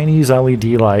Chinese LED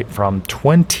light from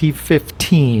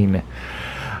 2015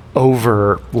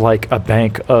 over like a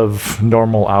bank of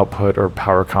normal output or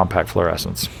power compact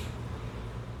fluorescents.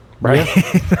 Right?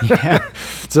 Yeah.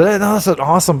 So that's an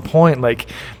awesome point. Like,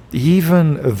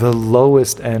 even the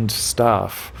lowest end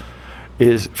stuff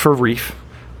is for reef.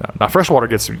 Now, freshwater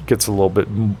gets a little bit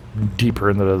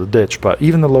deeper into the ditch, but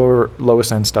even the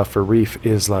lowest end stuff for reef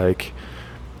is like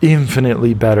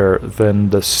infinitely better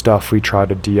than the stuff we try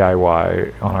to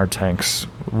DIY on our tanks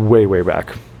way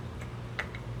back.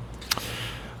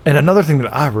 And another thing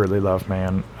that I really love,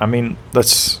 man, I mean, I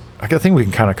think we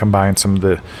can kind of combine some of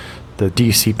the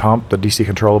DC pump, the DC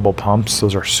controllable pumps.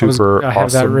 Those are super awesome. I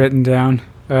have that written down.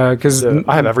 Because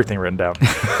I have everything written down.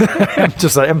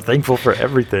 I'm thankful for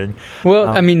everything. Well,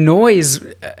 I mean, noise,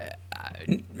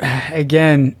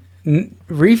 again,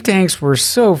 reef tanks were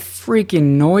so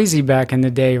freaking noisy back in the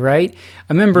day, right?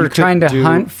 I remember trying to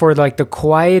hunt for like the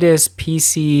quietest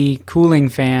PC cooling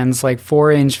fans, like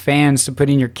 4-inch fans to put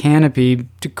in your canopy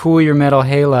to cool your metal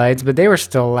halides, but they were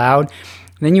still loud.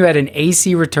 And then you had an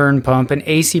AC return pump, an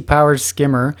AC powered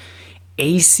skimmer,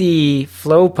 AC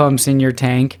flow pumps in your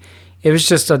tank. It was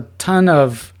just a ton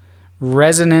of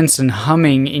resonance and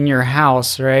humming in your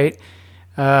house, right?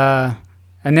 And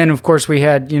then, of course, we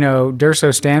had, Durso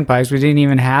standpipes. We didn't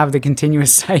even have the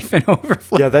continuous siphon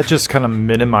overflow. Yeah, that just kind of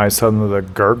minimized some of the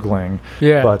gurgling.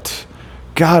 Yeah. But,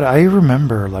 God, I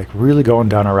remember, like, really going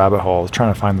down a rabbit hole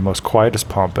trying to find the most quietest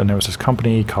pump. And there was this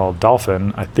company called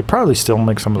Dolphin. They probably still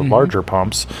make some of the larger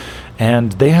pumps.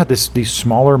 And they had these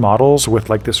smaller models with,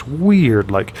 like, this weird,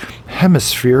 like,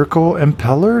 hemispherical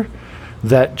impeller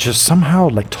that just somehow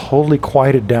like totally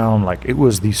quieted down. Like, it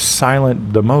was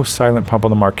the most silent pump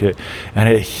on the market, and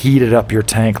it heated up your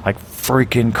tank like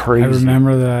freaking crazy. I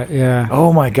remember that. Yeah.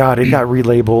 Oh my God, it got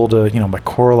relabeled, by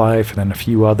CoreLife and then a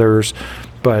few others,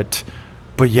 but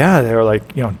yeah, they were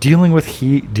like, dealing with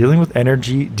heat, dealing with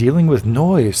energy, dealing with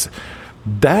noise.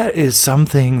 That is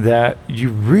something that you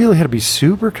really had to be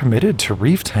super committed to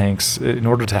reef tanks in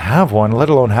order to have one, let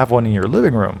alone have one in your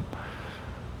living room.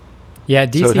 Yeah,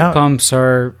 DC pumps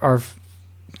are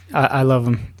I love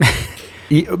them.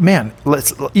 Man,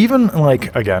 let's even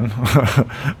like, again,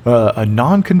 a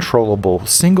non-controllable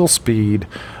single speed,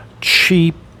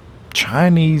 cheap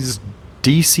Chinese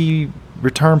DC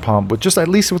return pump with just at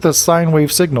least with a sine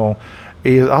wave signal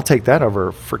I'll take that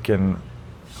over freaking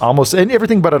almost and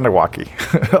everything but an Iwaki,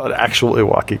 an actual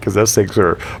Iwaki, because those things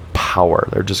are power.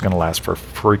 They're just going to last for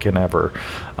freaking ever.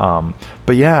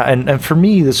 But yeah, and for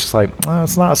me, it's just like,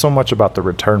 it's not so much about the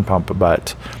return pump,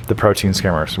 but the protein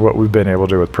skimmers. What we've been able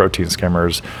to do with protein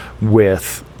skimmers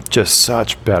with just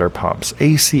such better pumps,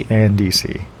 AC and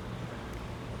DC.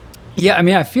 Yeah, I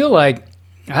mean, I feel like,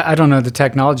 I don't know the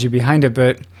technology behind it,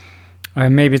 but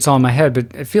maybe it's all in my head,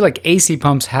 but I feel like AC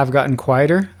pumps have gotten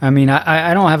quieter. I mean,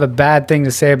 I don't have a bad thing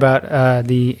to say about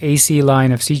the AC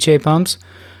line of Sicce pumps.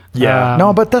 Yeah,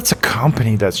 no, but that's a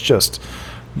company that's just,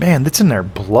 man, that's in their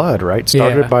blood, right?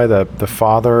 Started by the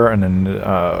father and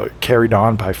then carried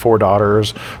on by 4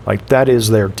 daughters. Like, that is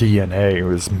their DNA,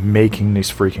 was making these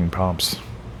freaking pumps.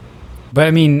 But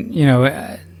I mean, you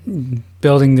know,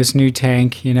 building this new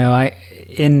tank, you know,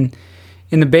 in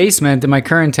the basement, in my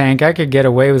current tank, I could get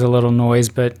away with a little noise,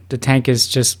 but the tank is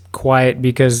just quiet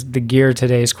because the gear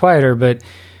today is quieter. But,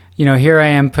 you know, here I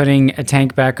am putting a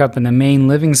tank back up in the main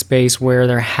living space where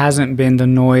there hasn't been the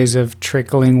noise of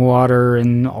trickling water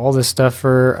and all this stuff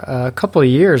for a couple of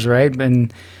years, right?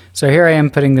 And so here I am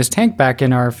putting this tank back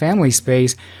in our family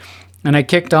space, and I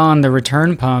kicked on the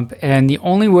return pump, and the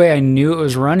only way I knew it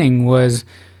was running was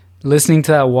listening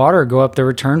to that water go up the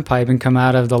return pipe and come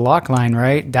out of the lock line,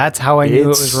 right? That's how I knew it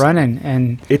was running.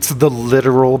 And it's the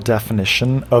literal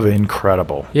definition of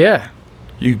incredible. Yeah.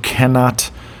 You cannot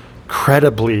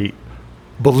credibly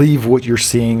believe what you're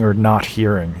seeing or not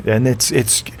hearing. And it's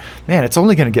man, it's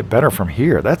only going to get better from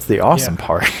here. That's the awesome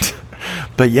part.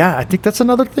 But yeah, I think that's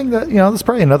another thing that, you know, that's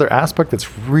probably another aspect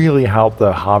that's really helped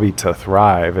the hobby to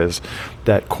thrive, is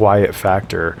that quiet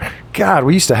factor. God,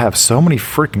 we used to have so many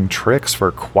freaking tricks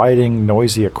for quieting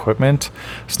noisy equipment.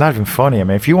 It's not even funny. I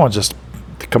mean, if you want to just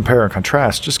compare and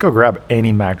contrast, just go grab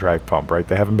any mag drive pump, right?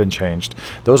 They haven't been changed.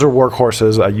 Those are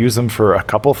workhorses. I use them for a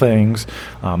couple things,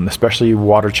 especially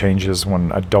water changes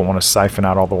when I don't want to siphon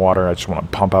out all the water. I just want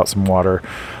to pump out some water.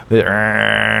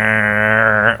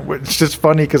 It's just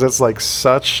funny because it's like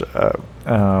such a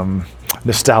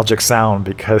nostalgic sound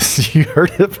because you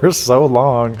heard it for so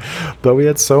long, but we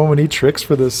had so many tricks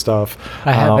for this stuff.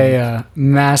 I have a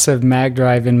massive mag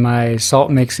drive in my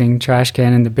salt mixing trash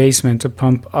can in the basement to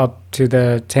pump up to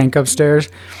the tank upstairs.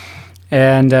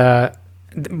 And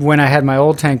when I had my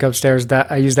old tank upstairs,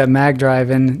 that I used that mag drive,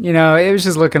 and you know, it was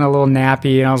just looking a little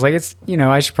nappy, and I was like, it's, you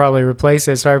know, I should probably replace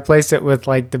it. So I replaced it with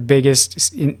like the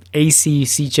biggest AC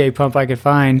Sicce pump I could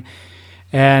find,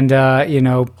 and you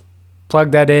know,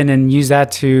 plug that in and use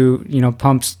that to, you know,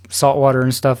 pump salt water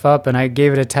and stuff up. And I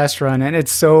gave it a test run, and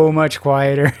it's so much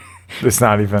quieter. It's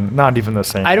not even the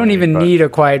same. I don't even need a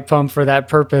quiet pump for that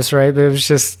purpose, right? But it was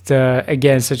just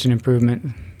again such an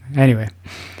improvement. Anyway.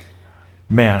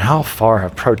 Man, how far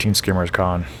have protein skimmers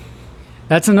gone?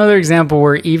 That's another example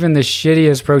where even the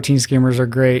shittiest protein skimmers are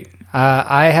great.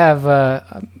 I have,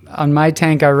 on my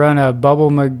tank, I run a Bubble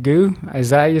Magoo.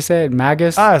 Is that how you say it?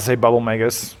 Magus? I say Bubble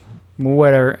Magus.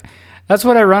 Whatever. That's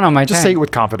what I run on my tank. Just say it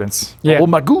with confidence. Yeah.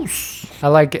 Bubble Magoose. I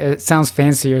like it. It sounds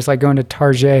fancier. It's like going to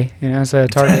Target. You know, it's a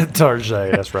Target.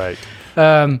 Target, that's right.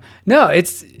 No,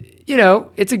 it's, you know,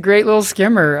 it's a great little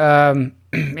skimmer.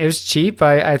 It was cheap.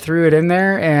 I threw it in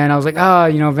there, and I was like,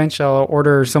 you know, eventually I'll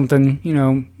order something, you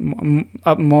know,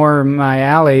 up more my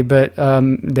alley. But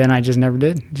then I just never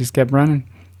did. Just kept running.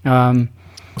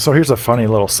 So here's a funny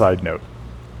little side note.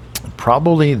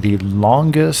 Probably the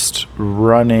longest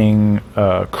running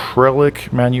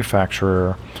acrylic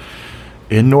manufacturer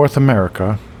in North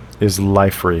America is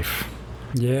Life Reef.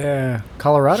 Yeah,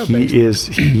 Colorado based.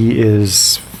 He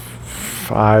is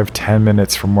 5-10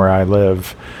 minutes from where I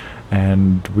live.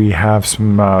 And we have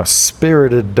some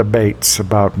spirited debates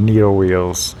about needle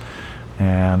wheels.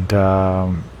 And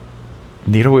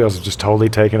needle wheels have just totally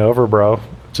taken over, bro.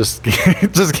 Just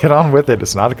get on with it.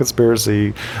 It's not a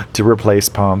conspiracy to replace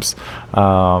pumps,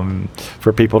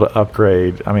 for people to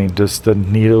upgrade. I mean, just the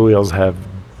needle wheels have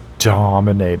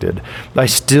dominated. I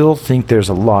still think there's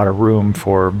a lot of room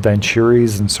for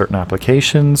Venturis in certain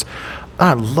applications.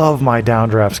 I love my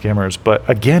downdraft skimmers, but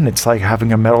again, it's like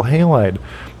having a metal halide.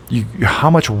 How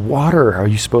much water are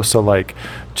you supposed to like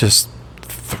just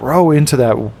throw into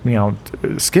that, you know,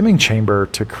 skimming chamber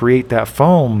to create that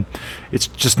foam? It's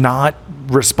just not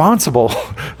responsible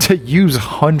to use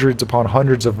hundreds upon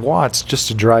hundreds of watts just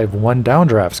to drive one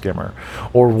downdraft skimmer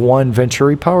or one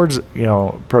Venturi powered, you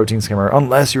know, protein skimmer,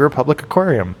 unless you're a public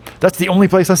aquarium. That's the only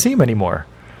place I see them anymore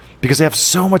because they have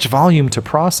so much volume to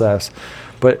process.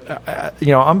 But you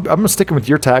know, I'm sticking with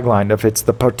your tagline if it's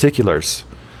the particulars.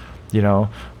 You know,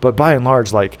 but by and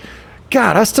large, like,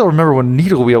 God, I still remember when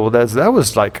needle wheel that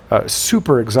was like a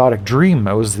super exotic dream.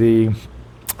 It was the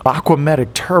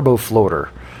Aquametic turbo floater.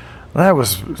 That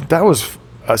was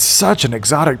such an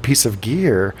exotic piece of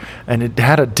gear, and it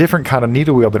had a different kind of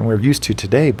needle wheel than we're used to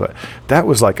today. But that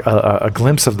was like a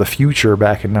glimpse of the future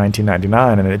back in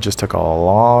 1999, and it just took a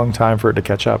long time for it to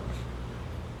catch up.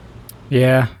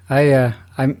 Yeah, I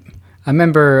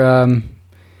remember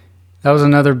that was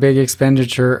another big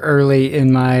expenditure early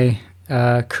in my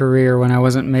career when I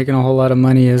wasn't making a whole lot of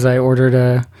money. Is I ordered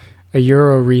a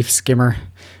Euro Reef skimmer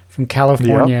from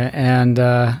California and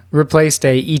replaced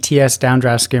a ETS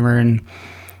downdraft skimmer. And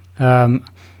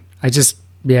I just,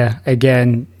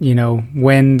 again,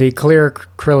 when the clear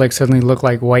acrylic suddenly looked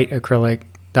like white acrylic,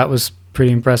 that was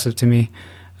pretty impressive to me.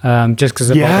 Just because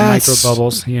of all the micro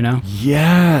bubbles,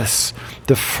 Yes.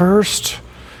 The first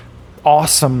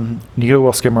awesome needle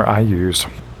wheel skimmer I used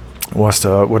would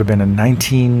have been in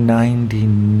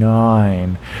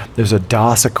 1999. There's a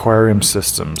DAS Aquarium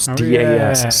Systems,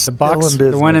 DAS. The box,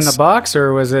 the one in the box,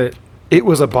 or was it? It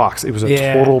was a box. It was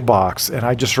a total box, and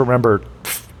I just remember,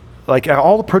 like,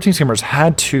 all the protein skimmers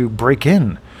had to break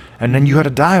in, and then you had to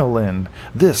dial in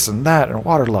this and that and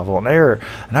water level and air.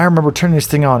 And I remember turning this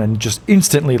thing on and just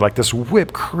instantly, like, this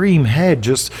whipped cream head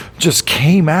just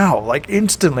came out, like,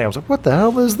 instantly. I was like, what the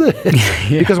hell is this?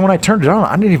 Because when I turned it on,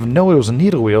 I didn't even know it was a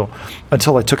needle wheel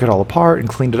until I took it all apart and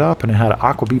cleaned it up, and it had an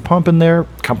Aquabee pump in there,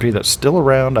 company that's still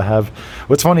around.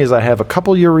 What's funny is I have a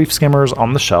couple Euro Reef skimmers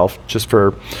on the shelf just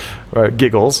for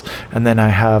giggles, and then I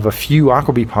have a few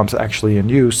Aquabee pumps actually in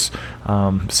use.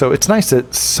 So it's nice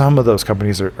that some of those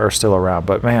companies are still around.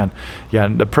 But man,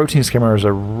 the protein skimmers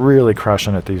are really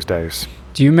crushing it these days.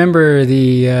 Do you remember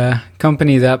the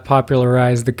company that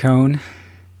popularized the cone?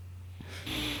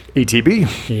 ETB.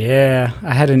 Yeah,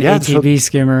 I had an ATB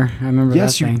skimmer. I remember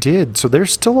that thing. Yes, you did. So they're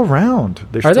still around.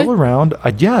 They're still around.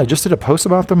 I just did a post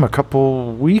about them a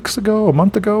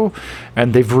month ago,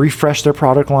 and they've refreshed their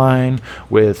product line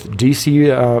with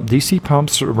DC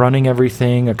pumps running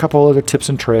everything, a couple other tips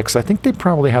and tricks. I think they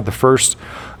probably had the first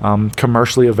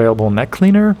commercially available neck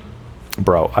cleaner.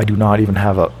 Bro, I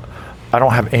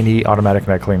don't have any automatic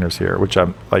neck cleaners here, which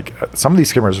I'm like, some of these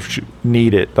skimmers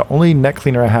need it. The only neck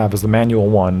cleaner I have is the manual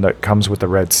one that comes with the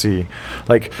Red Sea.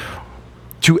 Like,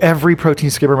 to every protein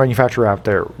skimmer manufacturer out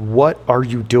there, what are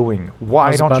you doing?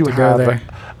 Why don't you have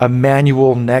a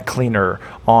manual neck cleaner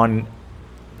on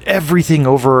everything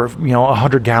over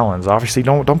 100 gallons? Obviously,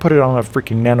 don't put it on a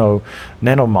freaking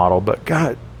nano model, but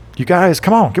God, you guys,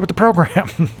 come on, get with the program.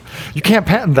 You can't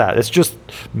patent that. It's just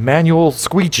manual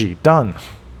squeegee, done.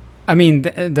 I mean,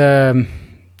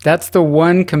 that's the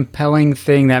one compelling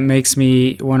thing that makes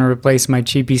me want to replace my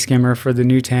cheapy skimmer for the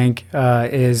new tank.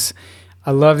 Is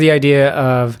I love the idea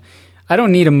of, I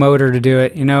don't need a motor to do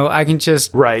it. I can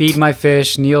just feed my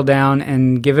fish, kneel down,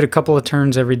 and give it a couple of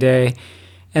turns every day,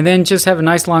 and then just have a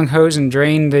nice long hose and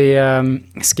drain the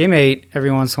skimmate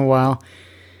every once in a while.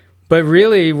 But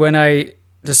really, when I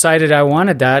decided I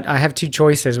wanted that, I have two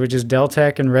choices, which is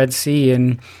Deltec and Red Sea,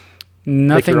 and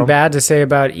nothing bad to say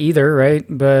about either, right?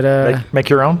 But make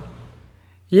your own?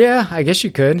 Yeah, I guess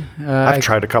you could. I've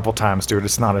tried a couple times, dude.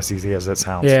 It's not as easy as it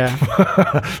sounds. Yeah.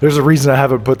 There's a reason I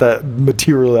haven't put that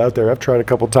material out there. I've tried a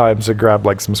couple times to grab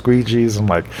like some squeegees. I'm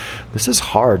like, this is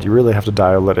hard. You really have to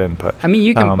dial it in. But I mean,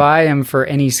 you can buy them for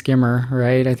any skimmer,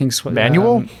 right? I think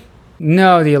manual.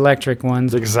 No, the electric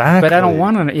ones. Exactly. But I don't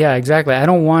want to. Yeah, exactly. I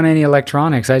don't want any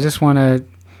electronics. I just want to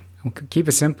keep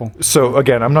it simple. So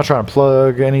again, I'm not trying to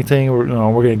plug anything. We're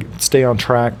going to stay on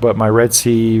track. But my Red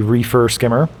Sea Reefer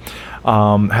skimmer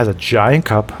has a giant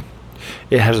cup.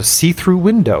 It has a see-through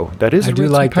window. That is, I do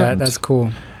like that. That's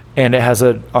cool. And it has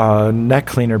a neck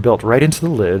cleaner built right into the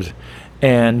lid.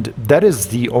 And that is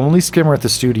the only skimmer at the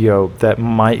studio that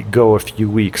might go a few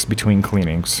weeks between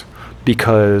cleanings,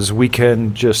 because we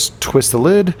can just twist the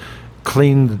lid,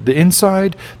 clean the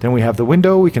inside, then we have the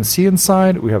window, we can see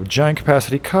inside, we have a giant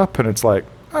capacity cup, and it's like,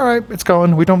 all right, it's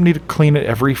going. We don't need to clean it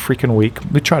every freaking week.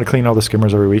 We try to clean all the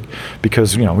skimmers every week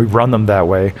because, we run them that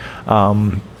way.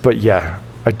 But yeah,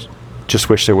 I just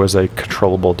wish there was a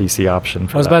controllable DC option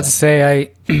for that. I was about to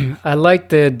say, I like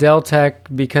the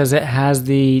Deltec because it has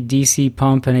the DC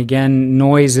pump, and again,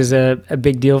 noise is a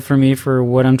big deal for me for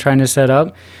what I'm trying to set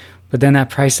up. But then that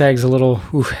price tag's a little,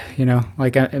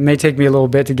 it may take me a little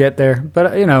bit to get there.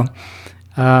 But,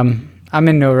 I'm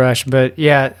in no rush. But,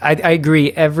 yeah, I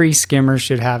agree. Every skimmer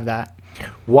should have that.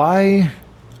 Why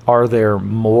are there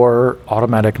more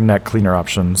automatic neck cleaner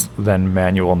options than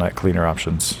manual neck cleaner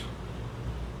options?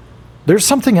 There's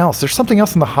something else. There's something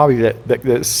else in the hobby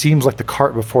that seems like the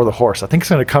cart before the horse. I think it's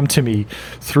going to come to me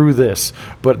through this.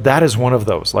 But that is one of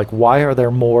those. Like, why are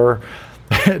there more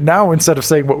now instead of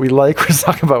saying what we like, we're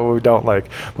talking about what we don't like.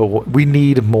 But we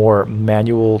need more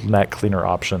manual net cleaner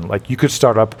option. Like, you could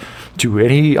start up, to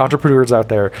any entrepreneurs out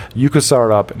there, you could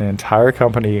start up an entire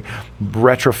company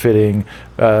retrofitting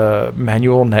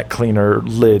manual net cleaner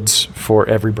lids for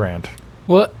every brand.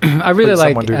 Well, I really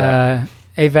like someone do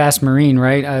Avast Marine,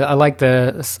 right? I like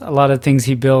a lot of things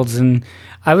he builds, and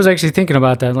I was actually thinking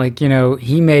about that. Like,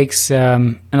 he makes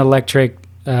an electric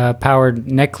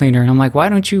powered net cleaner, and I'm like, why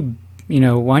don't you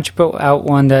put out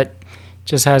one that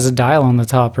just has a dial on the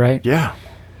top, right? Yeah.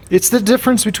 It's the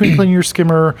difference between cleaning your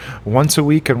skimmer once a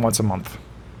week and once a month.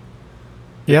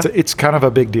 Yeah. It's kind of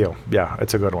a big deal. Yeah,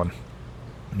 it's a good one.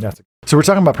 So we're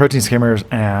talking about protein skimmers,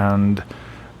 and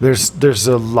there's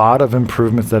a lot of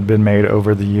improvements that have been made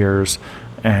over the years,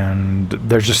 and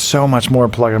there's just so much more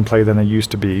plug and play than it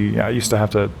used to be. I used to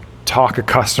have to talk a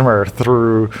customer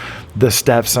through the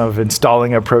steps of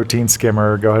installing a protein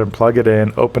skimmer, go ahead and plug it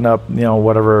in, open up,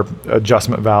 whatever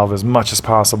adjustment valve as much as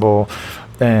possible,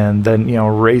 and then,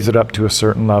 raise it up to a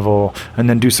certain level, and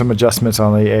then do some adjustments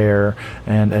on the air.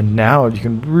 And now you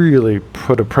can really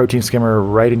put a protein skimmer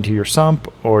right into your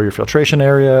sump or your filtration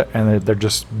area, and they're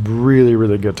just really,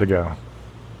 really good to go.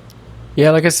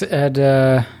 Yeah, like I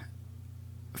said,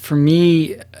 for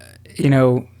me,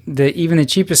 even the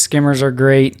cheapest skimmers are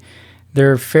great.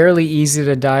 They're fairly easy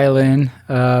to dial in,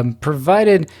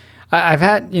 provided I've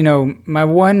had, my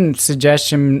one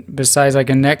suggestion besides like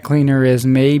a net cleaner is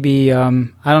maybe, I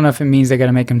don't know if it means they got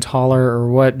to make them taller or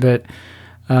what, but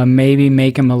maybe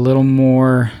make them a little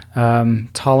more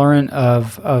tolerant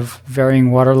of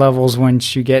varying water levels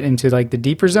once you get into like the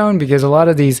deeper zone, because a lot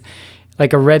of these,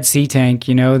 like a Red Sea tank,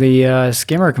 the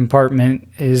skimmer compartment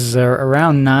is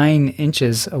around 9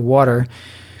 inches of water.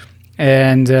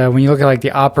 And when you look at like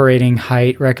the operating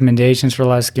height recommendations for a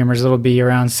lot of skimmers, it'll be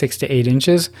around 6 to 8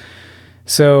 inches.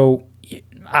 So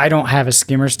I don't have a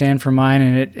skimmer stand for mine,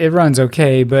 and it runs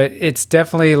okay, but it's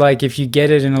definitely like if you get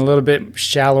it in a little bit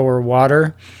shallower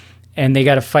water and they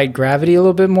got to fight gravity a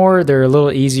little bit more, they're a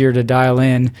little easier to dial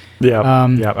in. Yeah,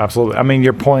 yeah, absolutely. I mean,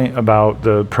 your point about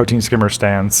the protein skimmer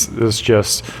stands is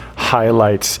just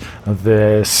highlights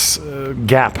this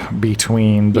gap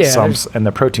between the sumps and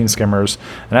the protein skimmers.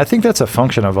 And I think that's a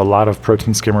function of a lot of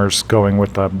protein skimmers going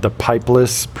with the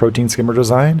pipeless protein skimmer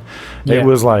design. Yeah.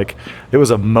 It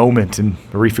was a moment in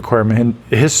reef aquarium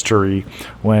history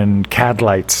when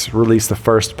Cadlites released the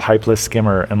first pipeless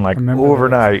skimmer, and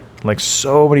overnight,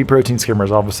 so many protein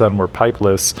skimmers all of a sudden were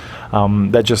pipeless.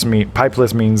 That just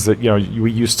pipeless means that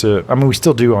we used to. I mean, we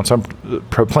still do on some.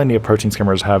 Plenty of protein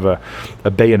skimmers have a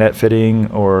bayonet fitting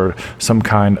or some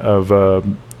kind of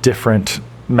different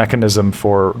mechanism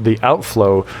for the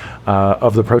outflow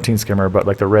of the protein skimmer. But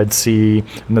like the Red Sea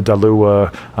and the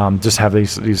Dalua just have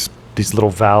these little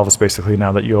valves basically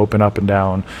now that you open up and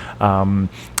down.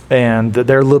 And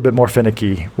they're a little bit more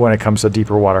finicky when it comes to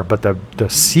deeper water. But the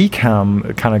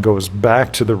Seachem kind of goes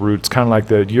back to the roots, kind of like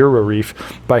the Euroreef,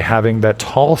 by having that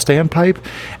tall standpipe.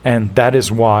 And that is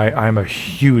why I'm a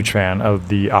huge fan of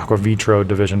the Aquavitro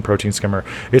Division protein skimmer.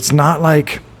 It's not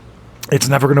like it's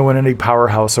never going to win any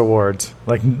powerhouse awards,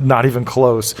 not even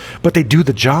close. But they do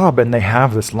the job, and they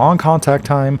have this long contact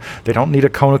time. They don't need a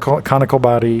conical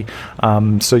body.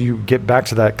 So you get back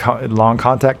to that long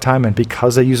contact time, and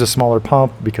because they use a smaller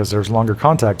pump, because there's longer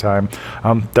contact time,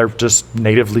 they're just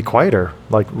natively quieter,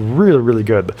 really, really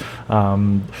good.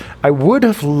 I would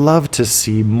have loved to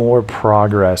see more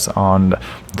progress on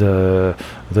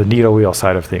the needle wheel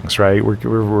side of things, right?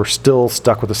 We're still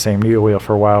stuck with the same needle wheel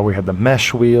for a while. We had the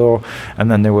mesh wheel,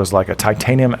 and then there was a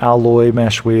titanium alloy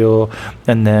mesh wheel,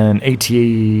 and then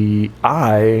ATI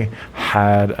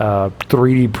had a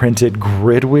 3D printed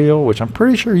grid wheel, which I'm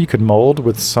pretty sure you could mold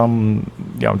with some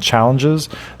challenges.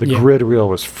 The grid wheel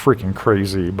was freaking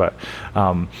crazy, but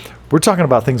we're talking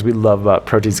about things we love about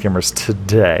protein skimmers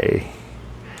today.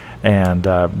 And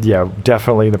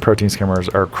definitely the protein skimmers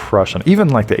are crushing. Even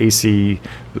the AC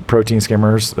protein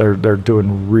skimmers, they're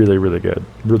doing really, really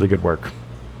good work.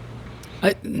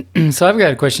 So I've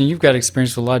got a question. You've got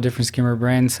experience with a lot of different skimmer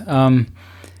brands.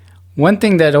 One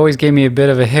thing that always gave me a bit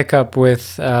of a hiccup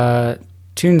with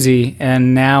Tunzi,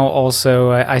 and now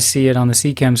also I see it on the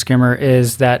Seachem skimmer,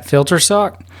 is that filter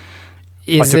sock.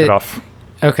 I took it off.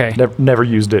 Okay. Never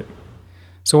used it.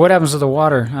 So what happens with the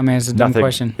water? I mean, it's a dumb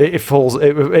question. It flows.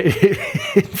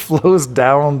 It flows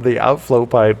down the outflow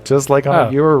pipe just like on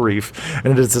a Euroreef,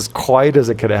 and it is as quiet as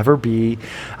it could ever be.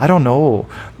 I don't know.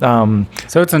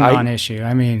 So it's a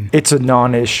non-issue. It's a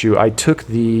non-issue. I took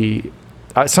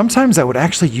sometimes I would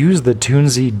actually use the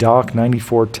Tunzi Dock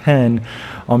 9410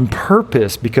 on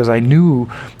purpose because I knew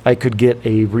I could get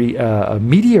a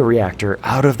media reactor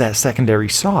out of that secondary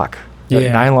sock. that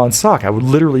Yeah. nylon sock. I would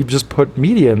literally just put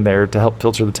media in there to help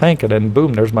filter the tank, and then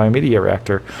boom, there's my media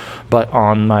reactor. But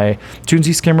on my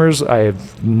Toonsy skimmers, I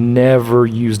have never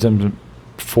used them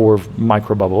for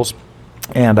microbubbles.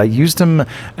 And I used them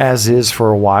as is for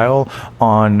a while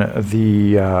on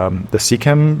the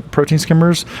Seachem protein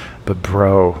skimmers. But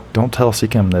bro, don't tell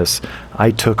Seachem this.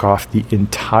 I took off the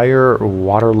entire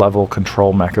water level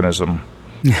control mechanism,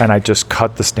 and I just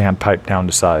cut the standpipe down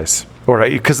to size. Or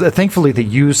because thankfully they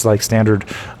use like standard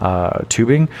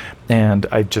tubing, and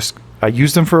I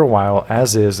used them for a while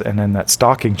as is, and then that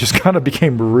stocking just kind of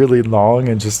became really long,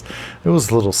 and just it was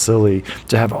a little silly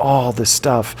to have all this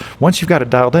stuff. Once you've got it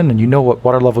dialed in and you know what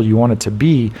water level you want it to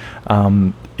be,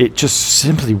 it just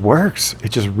simply works.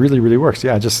 It just really, really works.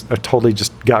 Yeah, I totally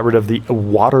just got rid of the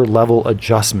water level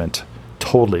adjustment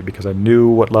totally, because I knew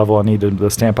what level I needed the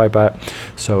standpipe at.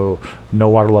 So no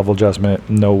water level adjustment,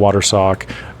 no water sock.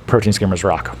 Protein skimmers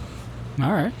rock.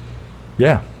 All right.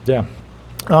 Yeah.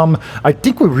 I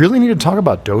think we really need to talk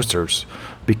about dosers,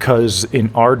 because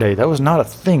in our day, that was not a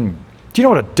thing. Do you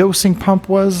know what a dosing pump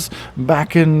was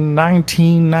back in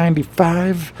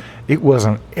 1995? It was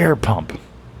an air pump.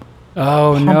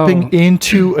 Oh, Pumping no.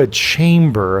 into a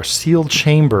chamber, a sealed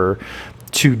chamber,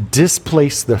 to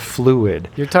displace the fluid.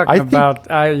 You're talking I think about,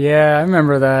 yeah, I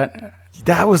remember that.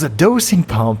 that was a dosing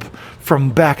pump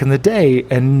from back in the day,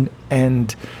 and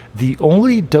the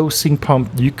only dosing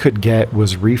pump you could get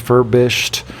was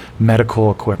refurbished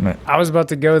medical equipment. I was about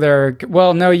to go there.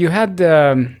 Well, no, you had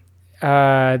the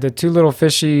two little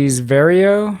fishies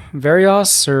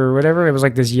Varios or whatever. It was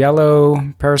like this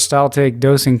yellow peristaltic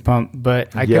dosing pump,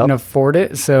 but I couldn't afford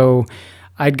it, so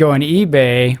I'd go on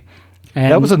eBay.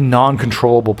 And That was a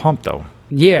non-controllable pump, though.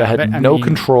 Yeah, That had but, no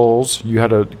controls. You had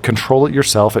to control it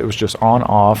yourself. It was just on,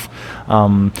 off.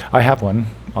 I have one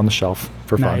on the shelf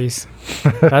for fun. Nice.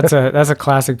 That's a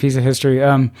classic piece of history.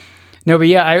 No, but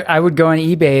yeah, I would go on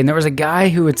eBay, and there was a guy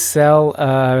who would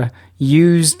sell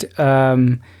used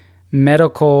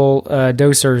medical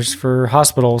dosers for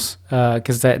hospitals,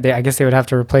 because I guess they would have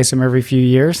to replace them every few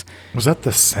years. Was that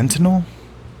the Sentinel?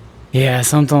 Yeah,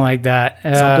 something like that.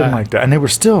 Something like that. And they were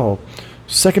still,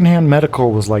 secondhand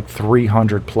medical was like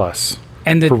 300 plus.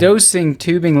 And the dosing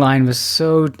tubing line was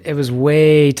it was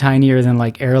way tinier than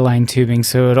like airline tubing,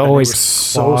 so it always was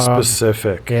so clogged.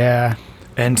 specific. Yeah.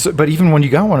 And so, but even when you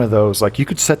got one of those, like you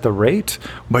could set the rate,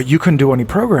 but you couldn't do any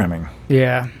programming,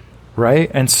 Yeah.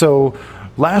 right? And so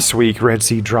last week, Red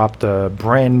Sea dropped a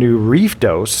brand new reef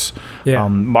dose. Yeah.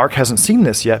 Mark hasn't seen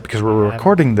this yet because we're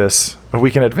recording this a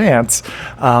week in advance.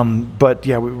 But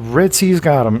yeah, Red Sea's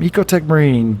got them. Ecotech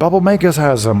Marine, Bubble Makers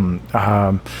has them.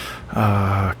 I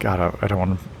don't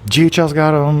want to. GHL's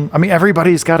got them. I mean,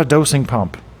 everybody's got a dosing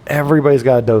pump. Everybody's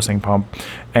got a dosing pump,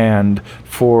 and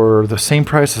for the same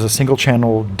price as a single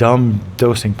channel dumb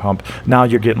dosing pump, now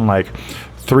you're getting like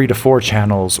 3 to 4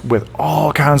 channels with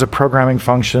all kinds of programming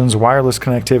functions, wireless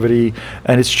connectivity,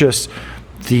 and it's just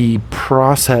the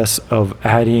process of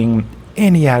adding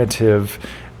any additive,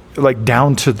 like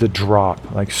down to the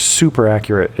drop, like super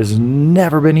accurate, has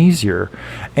never been easier.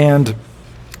 And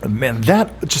man,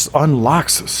 that just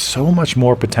unlocks so much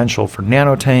more potential for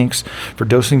nanotanks, for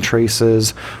dosing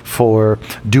traces, for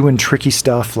doing tricky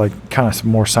stuff like kind of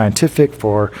more scientific,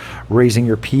 for raising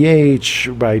your pH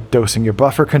by dosing your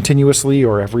buffer continuously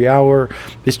or every hour.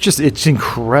 It's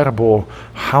incredible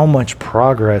how much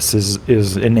progress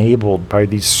is enabled by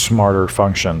these smarter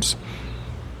functions.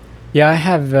 Yeah, I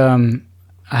have the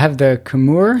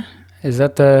Kamur. Is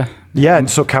that the? Yeah, and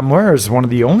so Kamur is one of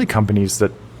the only companies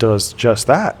that does just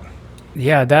that.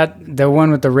 Yeah, the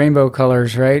one with the rainbow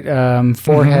colors, right?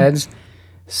 4 heads,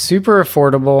 super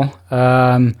affordable.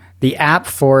 The app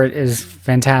for it is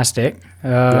fantastic.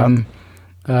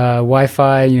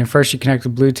 Wi-Fi. First you connect to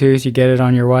Bluetooth, you get it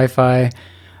on your Wi-Fi.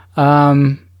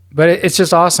 But it's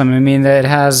just awesome. I mean, it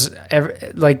has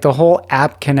like the whole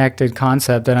app connected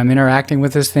concept that I'm interacting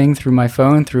with this thing through my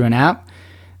phone through an app.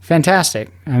 Fantastic.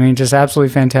 I mean, just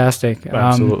absolutely fantastic.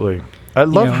 Absolutely. I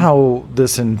love how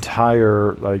this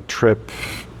entire trip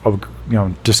of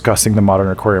discussing the modern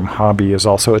aquarium hobby is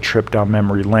also a trip down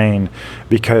memory lane,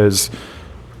 because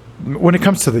when it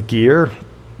comes to the gear,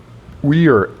 we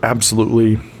are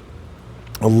absolutely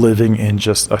living in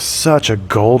just such a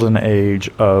golden age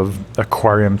of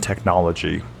aquarium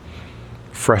technology.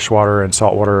 freshwater and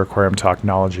saltwater aquarium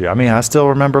technology. I mean, I still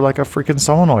remember like a freaking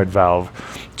solenoid valve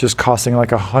just costing like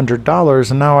 $100,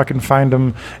 and now I can find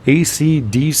them AC,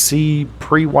 DC,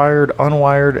 pre-wired,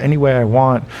 unwired, any way I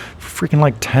want, for freaking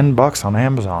like $10 on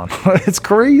Amazon. It's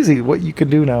crazy what you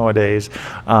can do nowadays.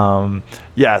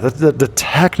 Yeah, the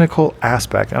technical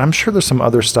aspect, and I'm sure there's some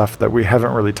other stuff that we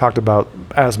haven't really talked about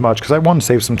as much because I want to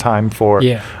save some time for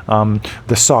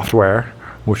the software,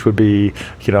 which would be,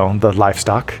 the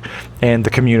livestock and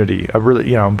the community.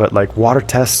 But like water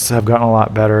tests have gotten a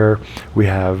lot better. We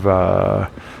have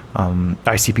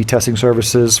ICP testing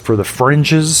services for the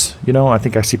fringes. I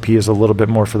think ICP is a little bit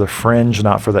more for the fringe,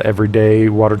 not for the everyday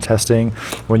water testing,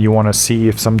 when you want to see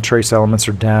if some trace elements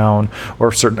are down or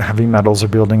if certain heavy metals are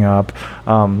building up.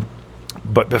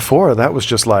 But before, that was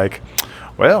just like,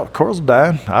 well, corals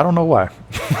died. I don't know why.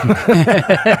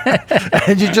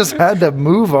 And you just had to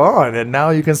move on. And now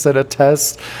you can set a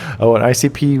test, an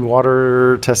ICP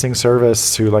water testing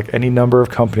service to like any number of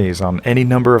companies on any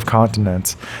number of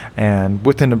continents. And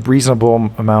within a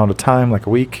reasonable amount of time, like a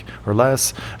week or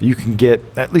less, you can get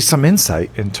at least some insight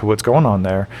into what's going on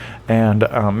there. And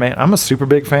man, I'm a super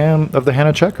big fan of the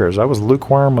Hanna checkers. I was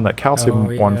lukewarm when that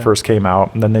calcium one first came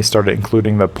out, and then they started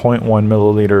including the 0.1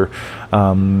 milliliter,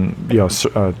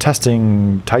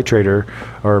 testing titrator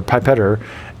or pipetter.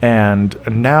 And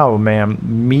now, man,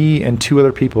 me and 2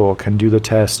 other people can do the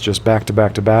test just back to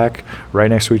back to back, right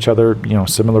next to each other.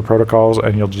 Similar protocols,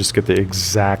 and you'll just get the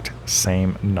exact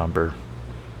same number.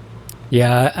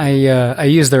 Yeah, I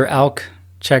use their ALK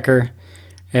checker,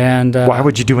 and why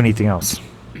would you do anything else?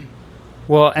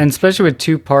 Well, and especially with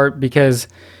 2-part, because,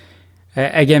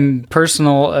 again,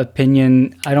 personal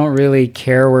opinion, I don't really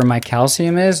care where my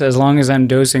calcium is as long as I'm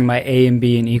dosing my A and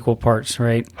B in equal parts,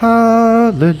 right?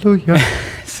 Hallelujah.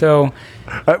 So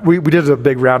we did a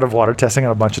big round of water testing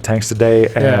on a bunch of tanks today,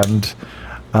 and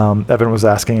Evan was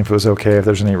asking if it was okay if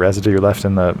there's any residue left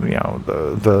in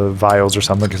the vials or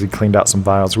something, because he cleaned out some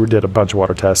vials. We did a bunch of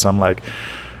water tests. I'm like,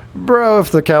 bro,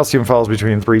 if the calcium falls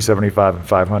between 375 and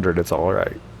 500, it's all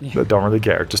right. But don't really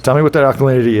care. Just tell me what that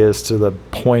alkalinity is to the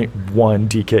 0.1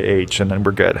 DKH, and then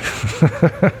we're good.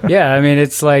 Yeah, I mean,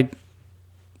 it's like,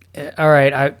 all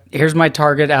right, here's my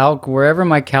target alk. Wherever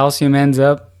my calcium ends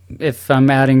up, if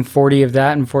I'm adding 40 of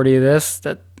that and 40 of this,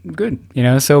 that's good.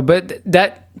 So, but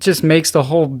that just makes the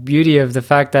whole beauty of the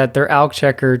fact that their alk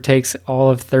checker takes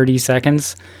all of 30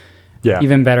 seconds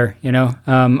even better.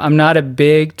 I'm not a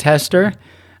big tester.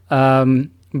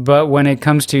 But when it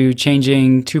comes to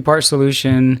changing 2-part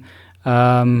solution,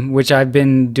 which I've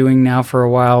been doing now for a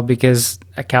while because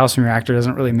a calcium reactor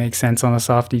doesn't really make sense on a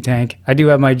softy tank. I do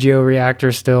have my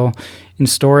georeactor still in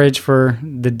storage for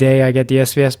the day I get the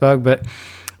SVS bug, but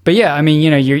yeah, I mean,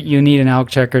 you need an ALK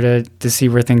checker to see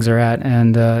where things are at,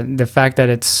 and the fact that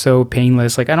it's so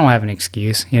painless, like I don't have an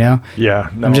excuse, Yeah,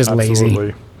 no, I'm just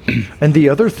absolutely lazy. And the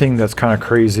other thing that's kind of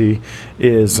crazy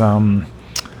is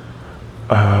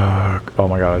oh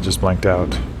my god, I just blanked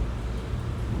out.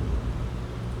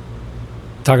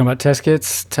 Talking about test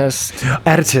kits,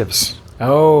 additives.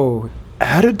 Oh,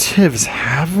 additives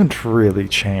haven't really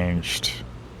changed.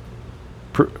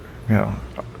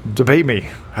 Debate me.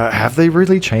 Have they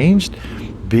really changed?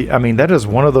 I mean, that is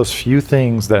one of those few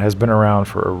things that has been around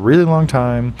for a really long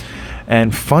time,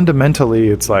 and fundamentally,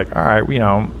 it's like, all right,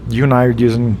 you and I are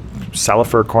using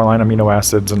Salifer coralline amino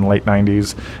acids in the late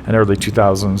 90s and early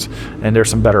 2000s, and there's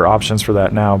some better options for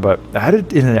that now. But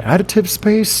in an additive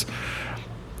space,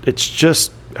 it's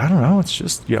just, I don't know, it's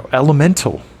just,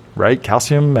 elemental, right?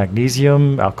 Calcium,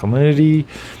 magnesium, alkalinity.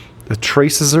 The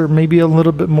traces are maybe a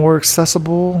little bit more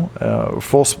accessible,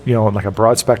 full, like a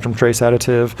broad spectrum trace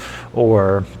additive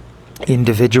or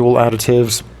individual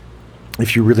additives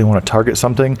if you really want to target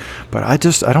something. But I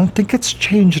don't think it's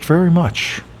changed very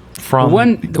much.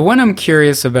 The one I'm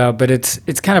curious about, but it's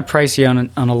kind of pricey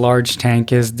on a large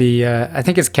tank, is the I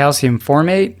think it's calcium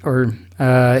formate, or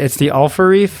it's the Alpha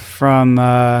Reef from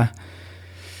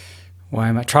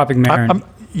Tropic Marin.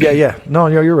 No,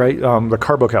 you're right. The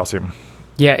carbocalcium.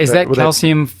 Yeah, is that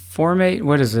calcium formate?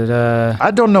 What is it?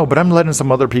 I don't know, but I'm letting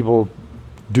some other people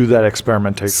do that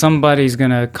experimentation. Somebody's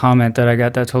gonna comment that I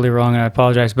got that totally wrong, and I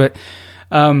apologize. But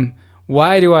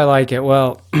why do I like it?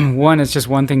 Well, one, it's just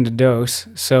one thing to dose.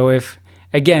 So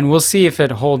we'll see if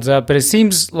it holds up. But it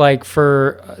seems like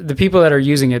for the people that are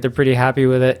using it, they're pretty happy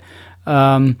with it.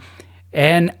 And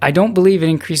I don't believe it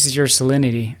increases your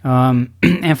salinity.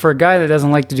 And for a guy that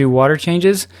doesn't like to do water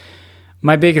changes,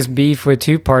 my biggest beef with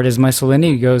 2-part is my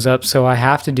salinity goes up. So I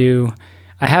have to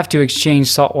exchange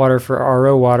salt water for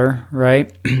RO water,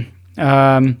 right?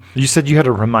 You said you had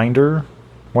a reminder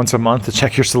once a month to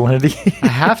check your salinity? I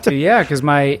have to, yeah, because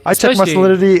I check my especially-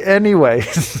 salinity anyway.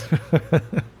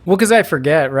 Well, because I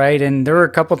forget, right? And there were a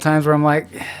couple times where I'm like,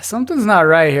 something's not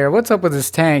right here. What's up with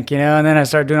this tank, And then I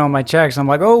start doing all my checks. I'm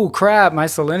like, oh, crap, my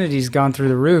salinity's gone through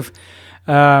the roof.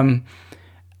 And,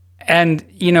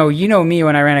 you know me,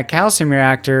 when I ran a calcium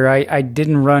reactor, I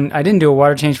didn't do a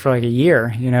water change for like a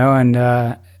year, and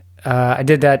I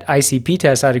did that ICP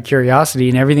test out of curiosity,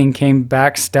 and everything came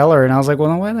back stellar. And I was like, well,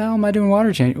 then why the hell am I doing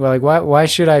water change? Well, like, why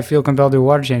should I feel compelled to do a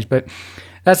water change? But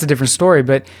that's a different story.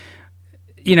 But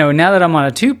now that I'm on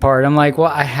a 2-part, I'm like,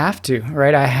 well, I have to,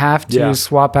 right? I have to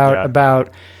swap out about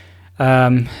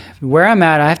where I'm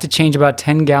at. I have to change about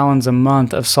 10 gallons a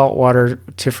month of salt water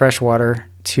to fresh water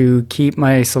to keep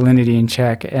my salinity in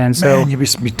check. And so, Man,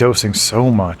 you'd be dosing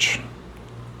so much.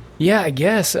 Yeah, I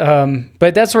guess.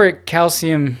 But that's where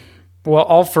calcium,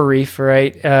 Alpha-Reef,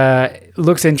 right,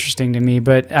 looks interesting to me.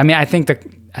 But I mean, I think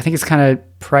it's kind of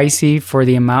pricey for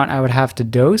the amount I would have to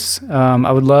dose.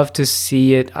 I would love to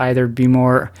see it either be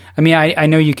more. I mean, I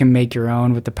know you can make your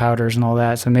own with the powders and all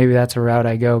that, so maybe that's a route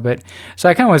I go. But so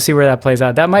I kind of want to see where that plays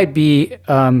out. That might be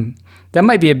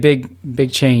a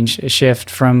big change, a shift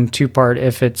from 2-part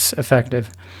if it's effective.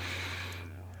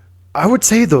 I would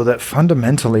say, though, that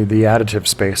fundamentally the additive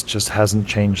space just hasn't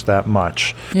changed that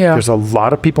much. Yeah. There's a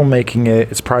lot of people making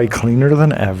it. It's probably cleaner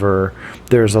than ever.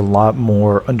 There's a lot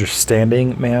more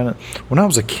understanding. Man, when I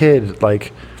was a kid,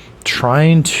 like,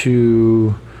 trying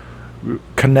to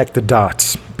connect the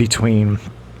dots between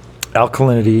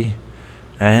alkalinity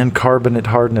and carbonate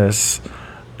hardness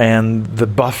and the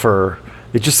buffer,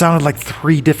 it just sounded like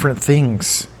 3 different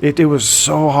things. It was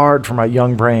so hard for my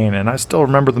young brain, and I still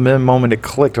remember the moment it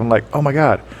clicked. I'm like, oh my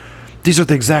God, these are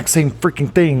the exact same freaking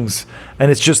things.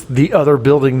 And it's just the other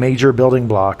major building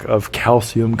block of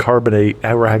calcium carbonate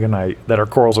aragonite that our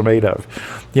corals are made of.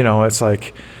 It's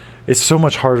like, it's so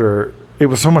much harder. It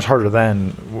was so much harder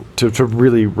then to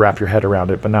really wrap your head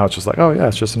around it. But now it's just like, oh yeah,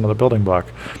 it's just another building block.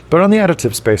 But on the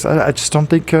additive space, I just don't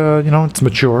think, it's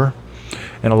mature.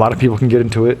 And a lot of people can get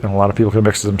into it, and a lot of people can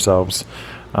mix it themselves.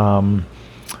 The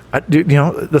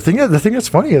thing that's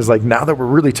funny is, like, now that we're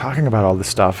really talking about all this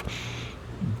stuff,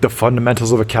 the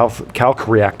fundamentals of a calc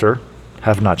reactor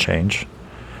have not changed.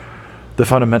 The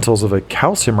fundamentals of a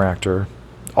calcium reactor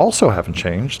also haven't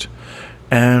changed.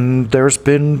 And there's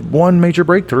been one major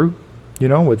breakthrough,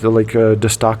 with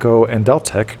Destaco and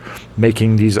Deltec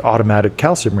making these automatic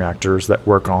calcium reactors that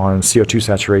work on CO2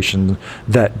 saturation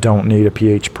that don't need a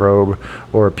pH probe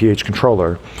or a pH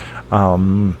controller.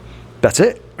 That's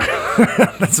it.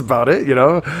 That's about it.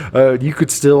 You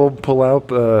could still pull out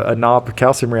a knob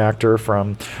calcium reactor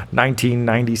from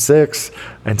 1996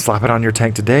 and slap it on your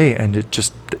tank today, and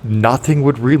nothing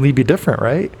would really be different,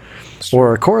 right?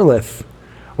 Or a Corlith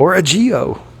or a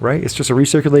Geo, right? It's just a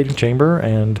recirculating chamber,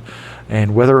 and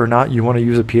whether or not you want to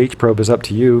use a pH probe is up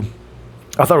to you.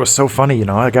 I thought it was so funny,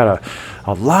 I got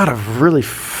a lot of really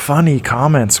funny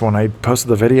comments when I posted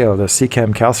the video, the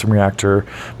CChem calcium reactor,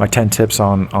 my 10 tips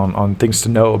on things to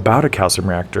know about a calcium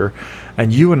reactor.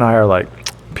 And you and I are like,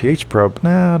 pH probe?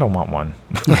 Nah, I don't want one.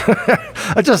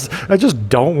 I just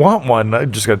don't want one.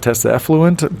 I'm just going to test the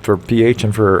effluent for pH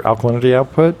and for alkalinity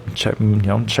output, check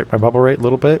my bubble rate a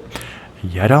little bit.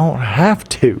 You don't have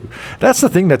to. That's the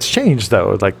thing that's changed,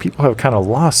 though. Like, people have kind of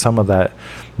lost some of that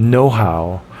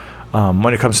know-how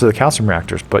when it comes to the calcium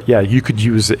reactors. But yeah, you could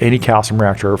use any calcium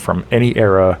reactor from any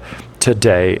era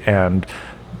today and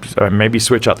maybe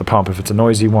switch out the pump if it's a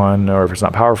noisy one or if it's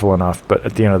not powerful enough. But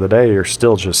at the end of the day, you're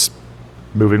still just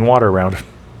moving water around.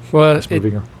 Well,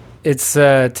 it's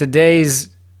today's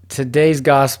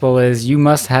gospel is you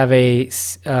must have a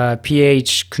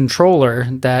pH controller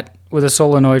that with a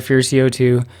solenoid for your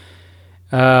CO2.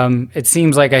 It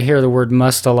seems like I hear the word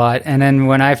must a lot. And then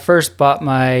when I first bought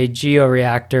my Geo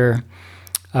reactor,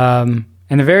 and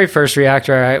the very first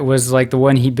reactor was like the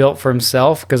one he built for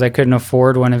himself because I couldn't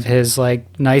afford one of his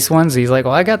like nice ones. He's like,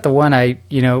 well, I got the one I,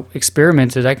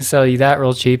 experimented. I can sell you that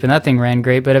real cheap. And that thing ran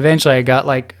great. But eventually I got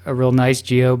like a real nice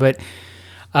Geo. But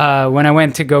when I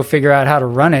went to go figure out how to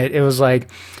run it, it was like,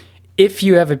 if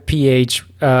you have a pH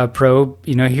probe,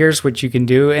 here's what you can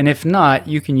do. And if not,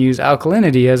 you can use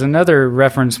alkalinity as another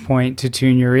reference point to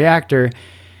tune your reactor.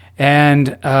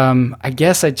 And I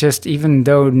guess even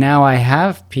though now I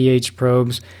have pH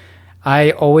probes,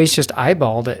 I always just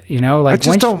eyeballed it, Like,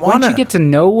 once you get to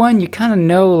know one, you kind of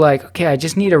know, like, okay, I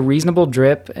just need a reasonable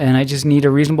drip and I just need a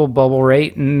reasonable bubble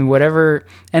rate and whatever.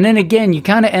 And then again, you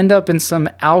kind of end up in some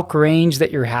alk range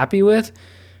that you're happy with.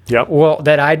 Yep. Well,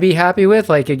 that I'd be happy with.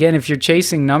 Like, again, if you're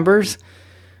chasing numbers,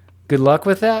 good luck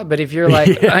with that. But if you're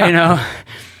like,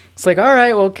 it's like, all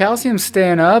right, well, calcium's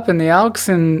staying up and the alk's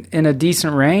in a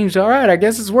decent range. All right, I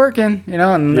guess it's working, you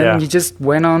know, and then you just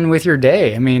went on with your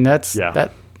day. I mean, that's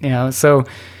that, you know, so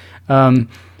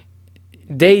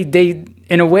they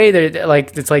in a way that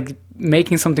like, it's like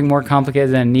making something more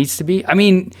complicated than it needs to be. I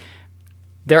mean,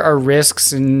 there are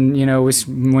risks, and you know,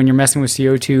 when you're messing with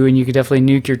CO2, and you could definitely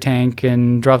nuke your tank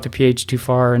and drop the pH too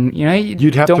far, and you know,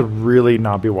 you'd have to really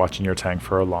not be watching your tank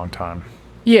for a long time.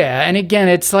 Yeah, and again,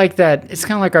 it's like that. It's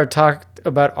kind of like our talk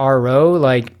about RO.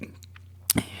 Like,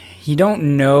 you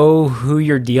don't know who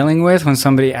you're dealing with when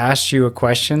somebody asks you a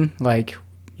question, like,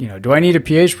 you know, do I need a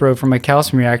pH probe for my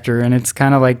calcium reactor? And it's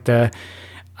kind of like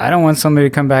I don't want somebody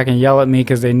to come back and yell at me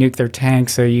because they nuked their tank.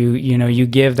 So you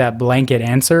give that blanket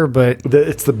answer, but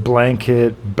it's the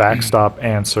blanket backstop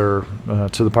answer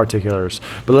to the particulars.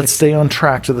 But let's stay on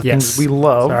track to the things we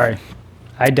love. Sorry,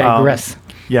 I digress.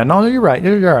 Yeah, no, you're right.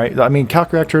 You're right. I mean,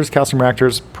 calc reactors, calcium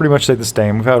reactors, pretty much stay the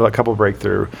same. We've had a couple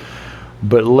breakthrough,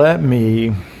 but let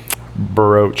me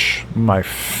broach my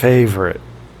favorite,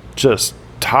 just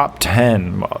top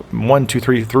 10, 1, 2,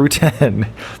 3 through 10.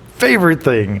 Favorite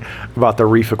thing about the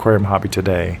reef aquarium hobby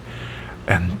today,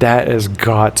 and that has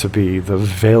got to be the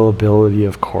availability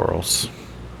of corals.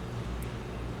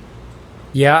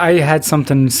 Yeah, I had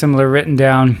something similar written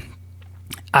down.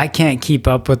 I can't keep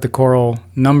up with the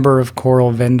number of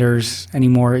coral vendors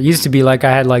anymore. It used to be like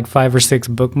I had like 5 or 6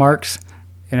 bookmarks,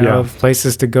 you know, of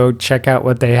places to go check out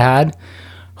what they had.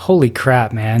 Holy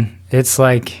crap, man. It's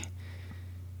like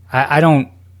I don't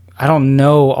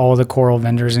know all the coral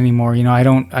vendors anymore. You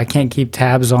know, I can't keep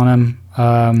tabs on them.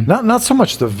 Not so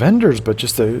much the vendors, but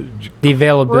just the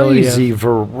availability, crazy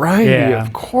variety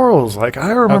of corals. Like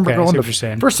I remember going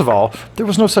to. First of all, there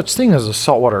was no such thing as a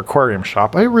saltwater aquarium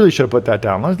shop. I really should have put that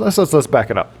down. Let's back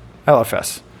it up.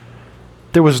 LFS.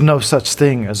 There was no such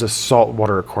thing as a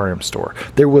saltwater aquarium store.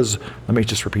 Let me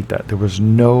just repeat that. There was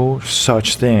no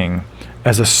such thing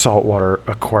as a saltwater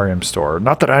aquarium store.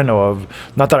 Not that I know of,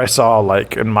 not that I saw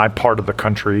like in my part of the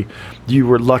country. You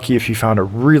were lucky if you found a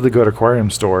really good aquarium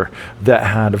store that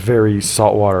had a very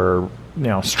saltwater, you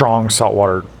know, strong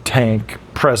saltwater tank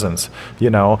presence, you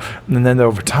know. And then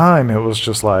over time, it was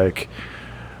just like,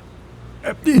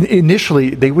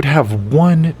 initially they would have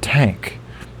one tank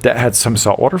that had some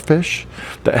saltwater fish,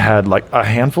 that had like a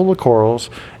handful of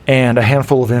corals and a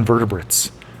handful of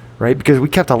invertebrates, right? Because we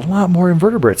kept a lot more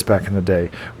invertebrates back in the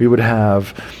day. We would have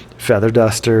feather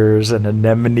dusters and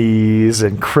anemones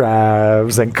and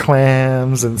crabs and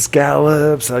clams and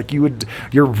scallops. Like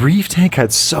your reef tank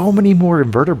had so many more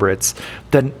invertebrates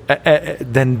than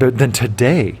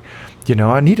today. You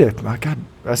know,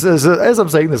 as I'm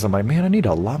saying this, I'm like, man, I need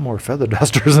a lot more feather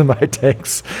dusters in my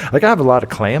tanks. Like I have a lot of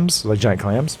clams, like giant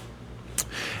clams.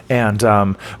 And,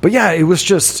 but yeah, it was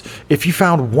just, if you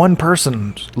found one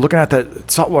person looking at that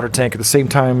saltwater tank at the same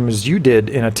time as you did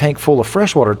in a tank full of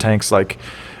freshwater tanks, like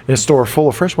in a store full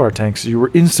of freshwater tanks, you were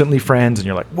instantly friends and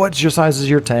you're like, what's your size of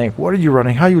your tank? What are you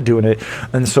running? How are you doing it?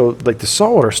 And so like the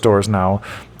saltwater stores now,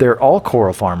 they're all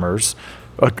coral farmers.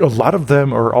 A lot of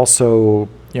them are also,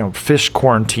 you know, fish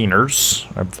quarantiners,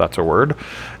 if that's a word.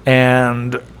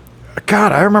 And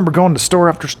God, I remember going to store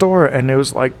after store and it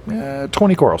was like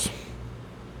 20 corals.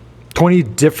 20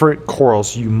 different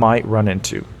corals you might run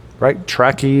into, right?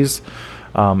 Trackies,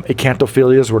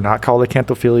 acanthophilias were not called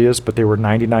acanthophilias, but they were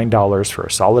 $99 for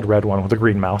a solid red one with a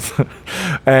green mouth.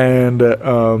 And,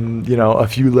 you know, a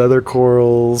few leather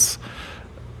corals,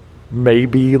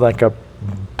 maybe like a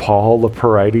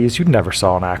Polyporites you never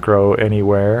saw an acro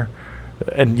anywhere.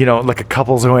 And, you know, like a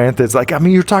couple zoanthids. Like, I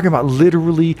mean, you're talking about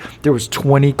literally there was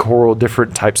 20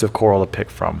 different types of coral to pick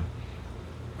from.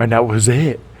 And that was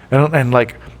it. And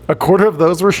like, a quarter of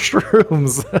those were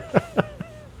shrooms.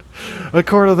 A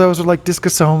quarter of those were like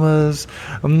discosomas.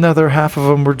 Another half of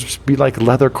them would just be like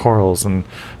leather corals and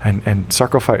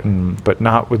sarcophyton, but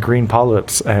not with green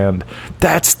polyps. And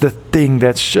that's the thing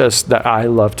that I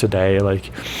love today.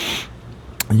 Like,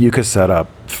 you could set up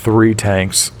 3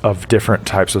 tanks of different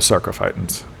types of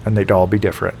sarcophytons, and they'd all be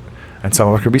different. And some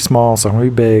of them could be small, some would be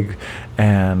big.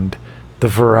 And the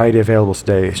variety available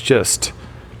today is just,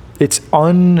 it's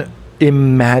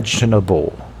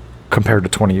unimaginable compared to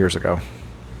 20 years ago.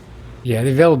 Yeah,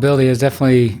 the availability has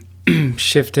definitely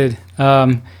shifted.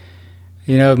 You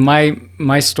know,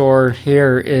 my store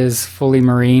here is fully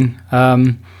marine.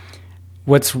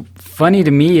 What's funny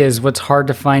to me is what's hard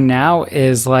to find now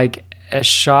is like a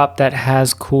shop that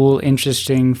has cool,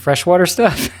 interesting freshwater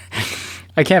stuff.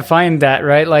 I can't find that,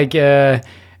 right? Like, I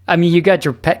mean, you got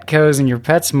your Petcos and your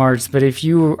PetSmarts, but if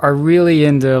you are really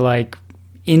into like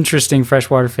interesting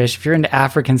freshwater fish, if you're into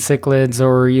African cichlids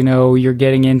or, you know, you're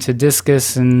getting into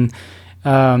discus and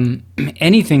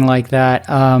anything like that.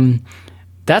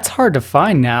 That's hard to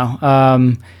find now.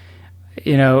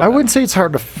 I wouldn't say it's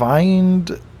hard to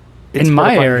find. It's in my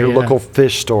hard to find area, your local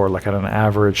fish store, like at an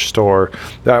average store,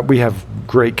 that we have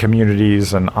great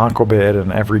communities, and Aquabid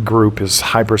and every group is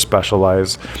hyper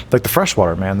specialized. Like the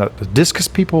freshwater, man, the discus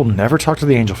people never talk to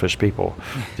the angelfish people.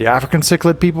 The African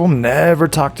cichlid people never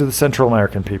talk to the Central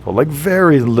American people. Like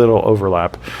very little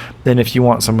overlap. And if you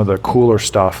want some of the cooler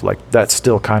stuff, like that's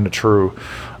still kind of true.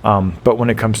 But when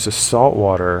it comes to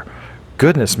saltwater,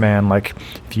 goodness, man, like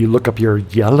if you look up your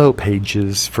yellow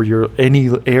pages for any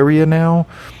area now,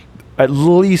 at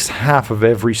least half of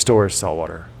every store is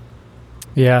saltwater.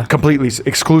 Yeah. Completely,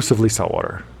 exclusively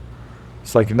saltwater.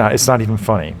 It's like it's not even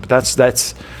funny. But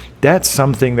that's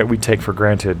something that we take for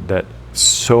granted, that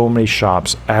so many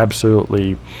shops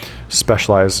absolutely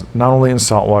specialize not only in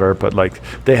saltwater, but like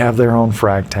they have their own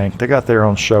frag tank. They got their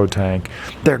own show tank.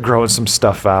 They're growing some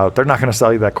stuff out. They're not going to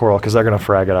sell you that coral because they're going to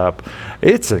frag it up.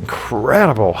 It's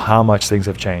incredible how much things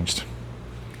have changed.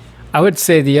 I would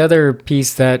say the other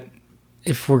piece that,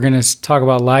 if we're going to talk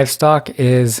about livestock,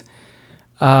 is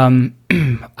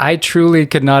I truly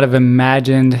could not have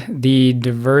imagined the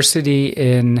diversity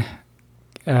in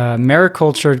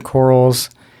maricultured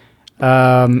corals,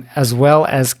 as well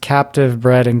as captive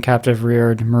bred and captive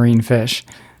reared marine fish.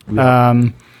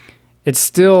 Yeah. I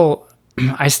still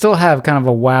have kind of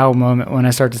a wow moment when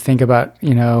I start to think about,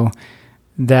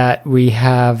 that we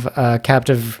have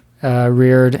captive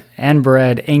reared and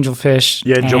bred angelfish.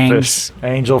 Yeah, tangs.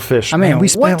 Angelfish. I mean, we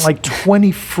spent like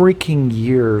 20 freaking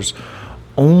years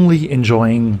only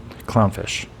enjoying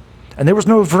clownfish, and there was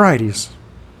no varieties.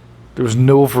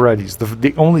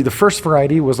 The first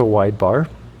variety was a wide bar,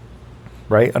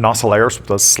 right? An Ocellaris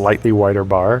with a slightly wider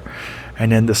bar,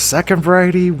 and then the second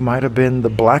variety might have been the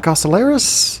black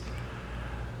Ocellaris,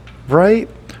 right?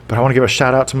 But I want to give a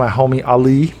shout out to my homie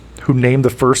Ali, who named the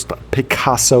first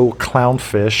Picasso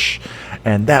clownfish,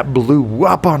 and that blew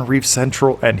up on Reef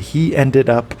Central, and he ended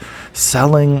up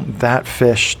selling that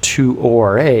fish to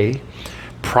ORA,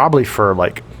 probably for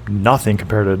like nothing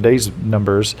compared to today's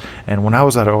numbers. And when I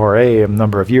was at ORA a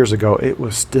number of years ago, it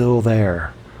was still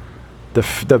there. The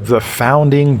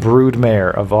founding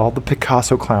broodmare of all the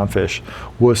Picasso clownfish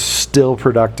was still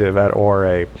productive at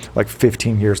ORA like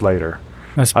 15 years later.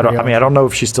 I don't know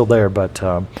if she's still there, but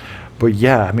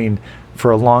yeah, I mean, for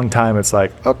a long time, it's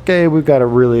like, okay, we've got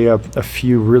a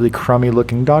few really crummy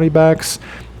looking dottybacks,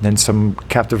 then some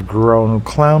captive grown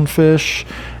clownfish,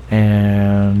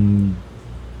 and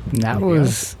that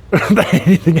was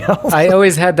anything else. I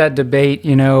always had that debate,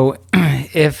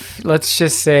 if, let's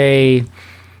just say,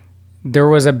 there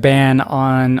was a ban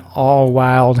on all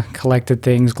wild collected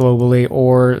things globally,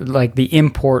 or like the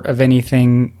import of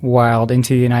anything wild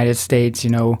into the United States,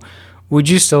 would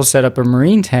you still set up a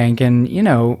marine tank? And,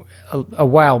 a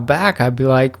while back, I'd be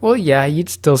like, well, yeah, you'd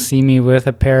still see me with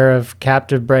a pair of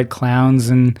captive bred clowns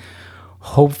and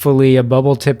hopefully a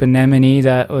bubble tip anemone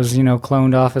that was,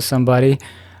 cloned off of somebody.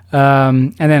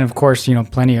 And then, of course,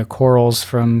 plenty of corals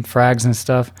from frags and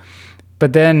stuff.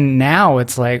 But then now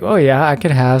it's like, oh, yeah, I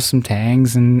could have some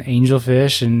tangs and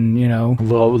angelfish and, a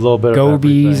little bit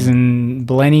gobies and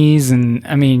blennies. And,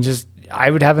 I mean,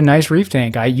 I would have a nice reef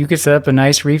tank. You could set up a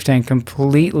nice reef tank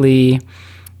completely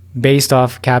based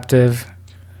off captive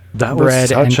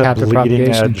bred and captive propagation. That was such a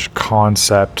bleeding edge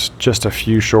concept just a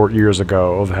few short years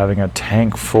ago, of having a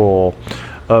tank full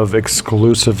of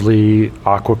exclusively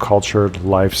aquacultured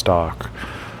livestock.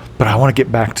 But I want to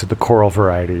get back to the coral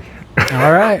variety.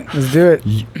 All right, let's do it.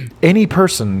 Any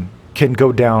person can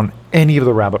go down any of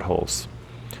the rabbit holes.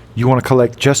 You want to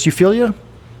collect just Euphyllia?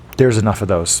 There's enough of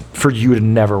those for you to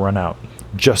never run out.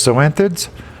 Just zoanthids,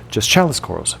 just chalice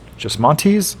corals, just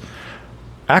montes,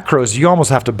 acros. You almost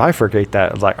have to bifurcate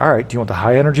that. Like, all right, do you want the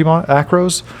high energy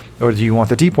acros, or do you want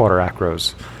the deep water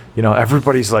acros?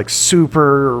 Everybody's like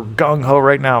super gung-ho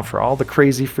right now for all the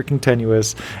crazy freaking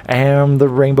tenuous and the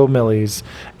rainbow millies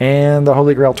and the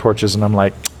holy grail torches. And I'm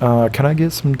like, can I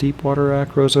get some deep water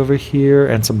acros over here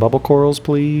and some bubble corals,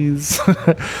 please?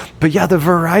 But yeah, the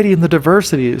variety and the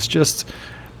diversity is just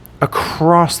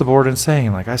across the board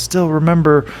insane. Like, I still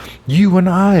remember you and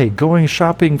I going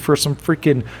shopping for some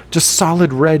freaking just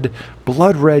solid red,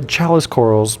 blood red chalice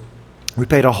corals. We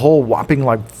paid a whole whopping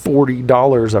like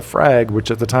 $40 a frag,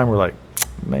 which at the time we're like,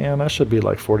 man, that should be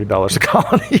like $40 a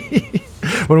colony.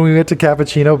 When we went to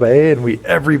Cappuccino Bay and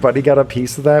everybody got a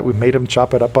piece of that, we made them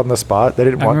chop it up on the spot. They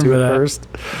didn't want to at first.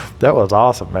 That was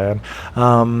awesome, man.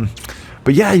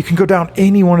 But yeah, you can go down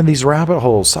any one of these rabbit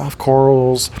holes, soft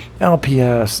corals,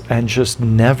 LPS, and just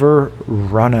never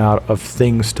run out of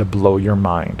things to blow your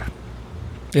mind.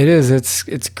 It is.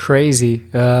 It's crazy.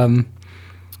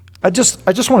 I just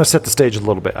want to set the stage a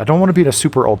little bit. I don't want to be a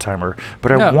super old timer,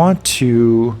 but I No. want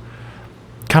to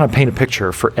kind of paint a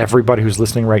picture for everybody who's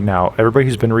listening right now, everybody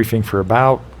who's been reefing for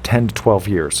about 10 to 12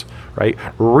 years, right?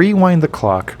 Rewind the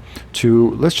clock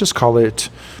to, let's just call it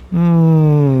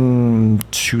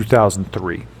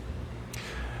 2003.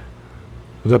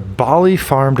 The Bali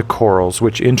farmed corals,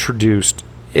 which introduced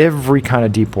every kind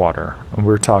of deep water. And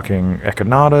we're talking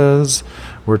echinatas,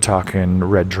 we're talking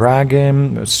red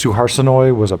dragon,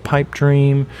 Suhartzenoi was a pipe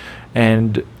dream,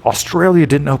 and Australia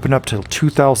didn't open up till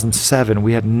 2007.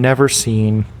 We had never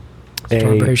seen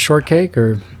Strawberry shortcake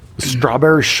or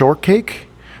strawberry shortcake.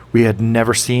 We had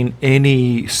never seen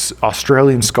any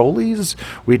Australian Scolies.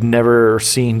 We'd never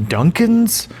seen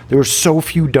Duncans. There were so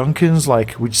few Duncans.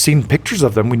 Like, we'd seen pictures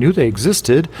of them. We knew they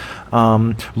existed.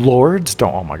 Lords,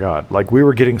 oh my God. Like, we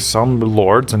were getting some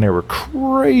Lords, and they were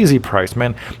crazy priced,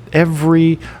 man.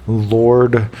 Every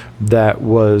Lord that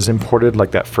was imported,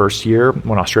 like that first year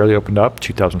when Australia opened up,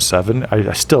 2007,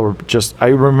 I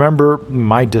remember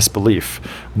my disbelief.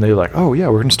 And they were like, oh yeah,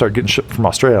 we're going to start getting shipped from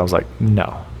Australia. I was like,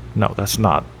 no, that's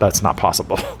not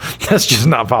possible. That's just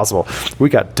not possible. We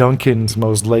got Duncans,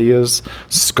 Mosleas,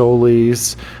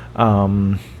 Scolies,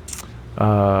 Bauer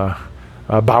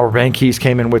Bankies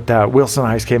came in with that. Wilson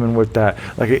Ice came in with that.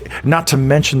 Like, not to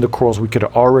mention the corals we could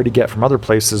already get from other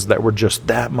places that were just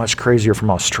that much crazier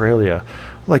from Australia.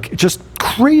 Like, just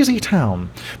crazy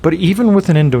town. But even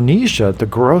within Indonesia, the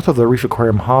growth of the reef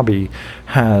aquarium hobby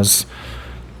has,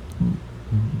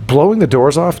 blowing the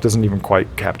doors off doesn't even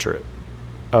quite capture it.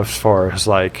 As far as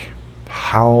like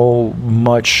how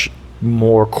much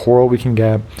more coral we can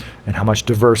get and how much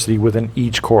diversity within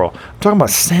each coral. I'm talking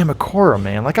about Samicora,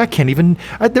 man. Like, I can't even,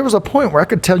 there was a point where I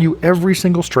could tell you every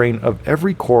single strain of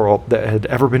every coral that had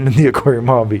ever been in the aquarium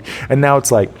hobby. And now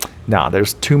it's like, nah,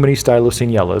 there's too many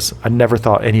Stylosinellas. I never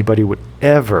thought anybody would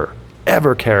ever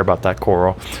care about that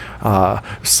coral.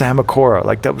 Samicora,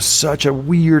 like, that was such a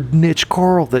weird niche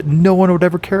coral that no one would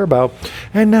ever care about.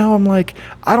 And now I'm like,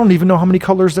 I don't even know how many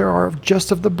colors there are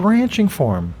just of the branching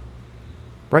form.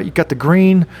 Right? You got the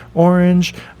green,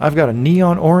 orange. I've got a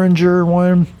neon oranger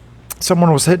one.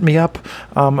 Someone was hitting me up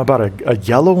about a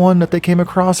yellow one that they came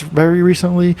across very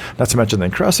recently. Not to mention the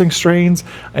encrusting strains,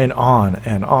 and on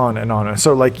and on and on. And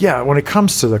so, like, yeah, when it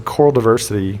comes to the coral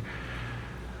diversity,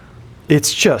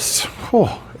 it's just,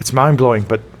 it's mind-blowing.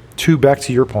 But back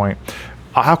to your point,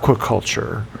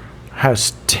 aquaculture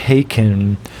has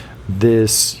taken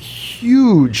this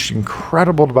huge,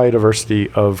 incredible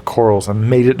biodiversity of corals and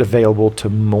made it available to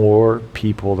more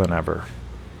people than ever.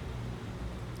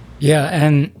 Yeah,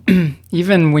 and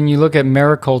even when you look at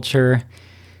mariculture,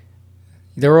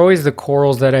 there were always the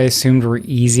corals that I assumed were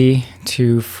easy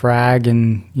to frag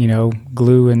and,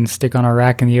 glue and stick on a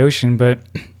rack in the ocean. But,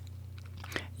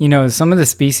 some of the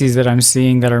species that I'm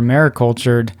seeing that are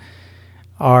maricultured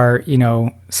are,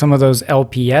 some of those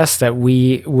LPS that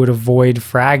we would avoid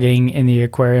fragging in the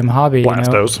aquarium hobby.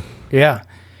 Blastos. Yeah.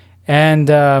 And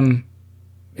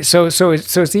so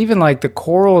it's even like the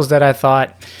corals that I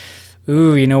thought,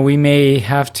 we may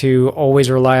have to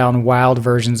always rely on wild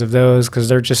versions of those because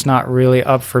they're just not really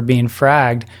up for being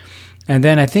fragged. And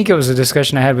then I think it was a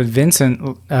discussion I had with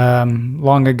Vincent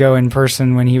long ago in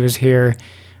person when he was here,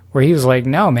 where he was like,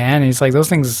 no, man. He's like, those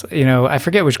things, I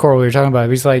forget which coral we were talking about. But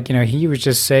he's like, he would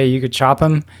just say you could chop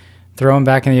them, throw them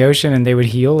back in the ocean, and they would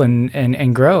heal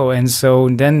and grow. And so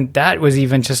then that was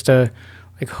even just a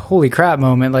holy crap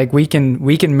moment. Like, we can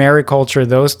mariculture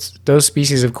those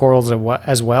species of corals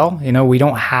as well. We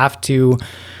don't have to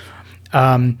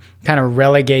kind of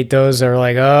relegate those that are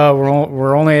like, oh,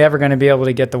 we're only ever going to be able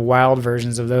to get the wild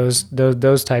versions of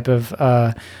those type of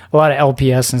a lot of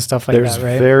LPS and stuff like There's that,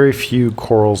 right? very few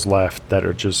corals left that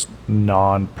are just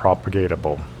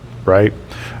non-propagatable, right?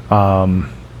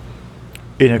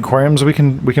 In aquariums, we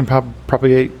can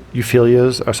propagate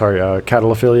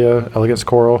Catulophilia elegans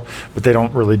coral, but they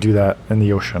don't really do that in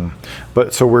the ocean.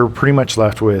 But so we're pretty much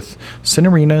left with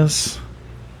Cinerinas,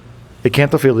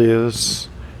 Acanthophilias,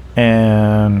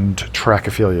 and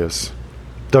Trachyphilias.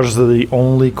 Those are the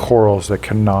only corals that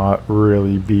cannot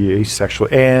really be asexual,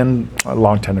 and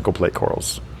long tentacle plate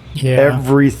corals. Yeah.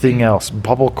 Everything else,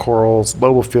 bubble corals,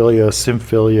 Lobophilia,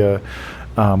 Symphilia,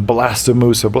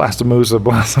 Blastomussa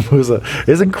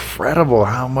is incredible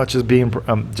how much is being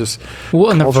just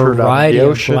and the cultured variety out in the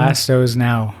of ocean. Blastos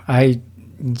now.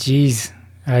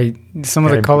 Some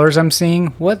of the colors I'm seeing,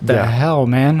 what the hell,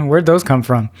 man? Where'd those come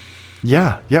from?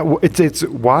 Yeah. It's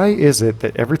why is it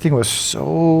that everything was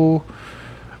so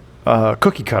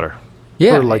cookie cutter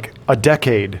for like a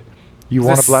decade? You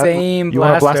want a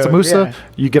Blastomussa, yeah.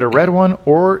 you get a red one,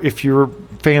 or if you're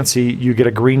fancy, you get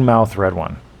a green mouth red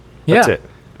one. That's it.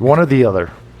 one or the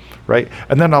other, right?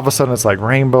 And then all of a sudden it's like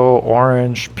rainbow,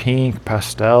 orange, pink,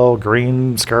 pastel,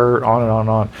 green skirt, on and on and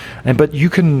on. But you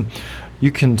can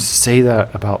say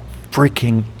that about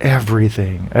freaking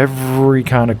everything, every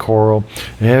kind of coral,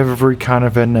 every kind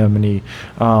of anemone.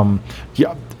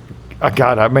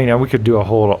 God, I mean, we could do a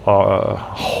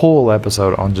whole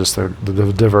episode on just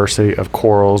the diversity of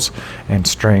corals and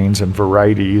strains and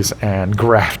varieties and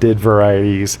grafted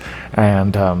varieties.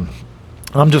 And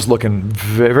I'm just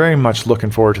very much looking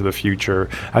forward to the future.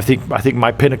 I think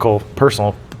my pinnacle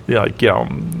personal,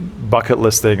 bucket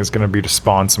list thing is going to be to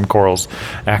spawn some corals.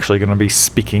 Actually going to be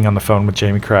speaking on the phone with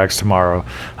Jamie Craggs tomorrow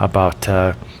about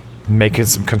making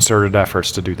some concerted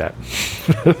efforts to do that.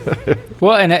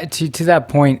 Well, and to that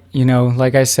point,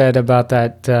 like I said about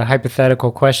that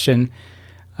hypothetical question,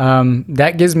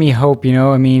 that gives me hope.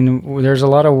 I mean, there's a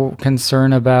lot of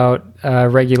concern about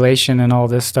regulation and all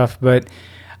this stuff, but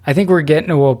I think we're getting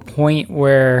to a point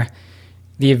where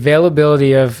the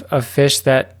availability of fish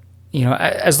that,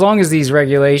 as long as these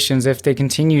regulations, if they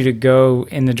continue to go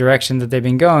in the direction that they've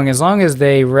been going, as long as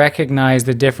they recognize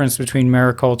the difference between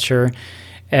mariculture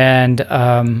and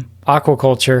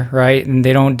aquaculture, right? And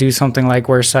they don't do something like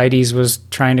where CITES was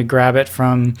trying to grab it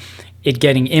from it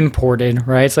getting imported,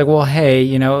 right? It's like, well,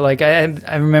 hey,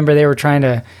 I remember they were trying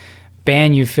to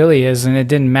ban euphyllias, and it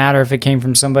didn't matter if it came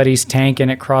from somebody's tank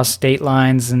and it crossed state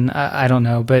lines, and I don't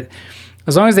know. But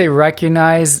as long as they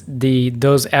recognize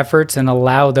those efforts and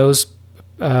allow those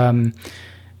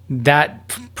that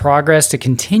progress to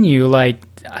continue,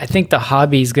 I think the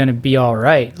hobby is going to be all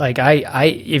right.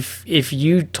 If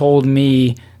you told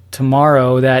me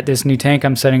tomorrow that this new tank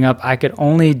I'm setting up, I could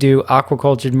only do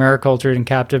aquacultured, maricultured, and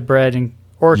captive bred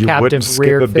or captive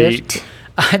reared fish,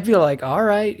 I'd be like, all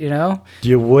right,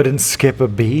 You wouldn't skip a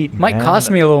beat. Might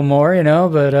cost me a little more,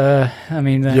 but I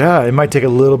mean. Yeah, it might take a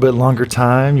little bit longer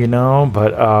time,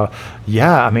 but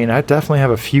yeah, I mean, I definitely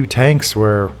have a few tanks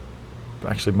where.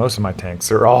 Actually, most of my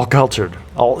tanks are all cultured,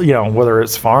 whether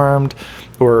it's farmed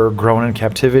or grown in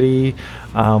captivity.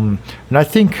 And I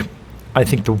think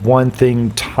the one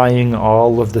thing tying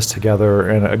all of this together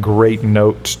and a great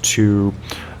note to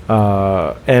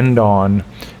end on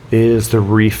is the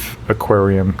reef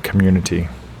aquarium community.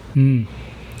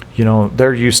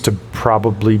 There used to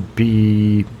probably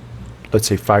be, let's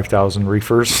say, 5,000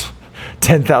 reefers,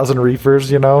 10,000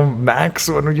 reefers, max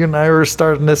when you and I were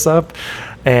starting this up.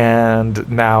 And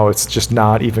now it's just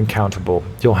not even countable.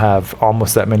 You'll have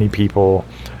almost that many people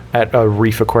at a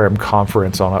reef aquarium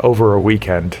conference over a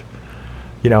weekend.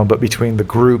 But between the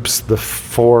groups, the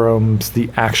forums,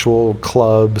 the actual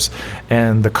clubs,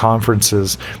 and the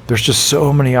conferences, there's just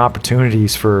so many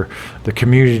opportunities for the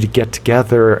community to get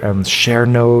together and share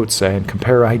notes and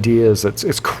compare ideas.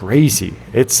 It's crazy.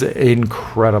 It's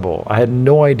incredible. I had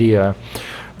no idea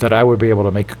that I would be able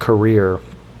to make a career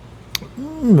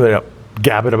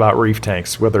gabbing about reef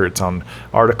tanks, whether it's on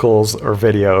articles or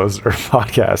videos or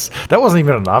podcasts. That wasn't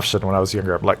even an option when I was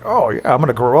younger. I'm like, oh yeah, I'm going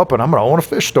to grow up and I'm going to own a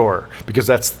fish store, because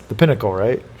that's the pinnacle,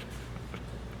 right?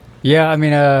 Yeah, I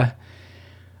mean,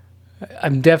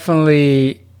 I'm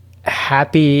definitely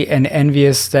happy and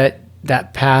envious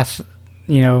that path,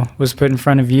 was put in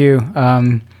front of you.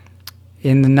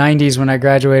 In the 90s, when I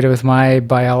graduated with my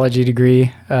biology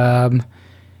degree,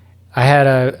 I had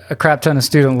a crap ton of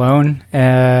student loan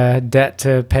debt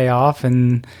to pay off,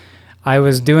 and I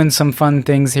was doing some fun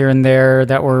things here and there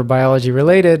that were biology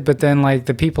related, but then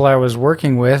the people I was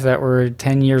working with that were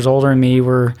 10 years older than me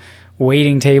were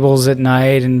waiting tables at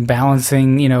night and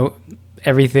balancing,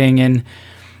 everything. And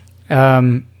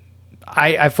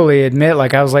I fully admit,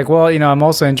 I was like, well, I'm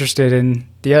also interested in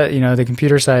the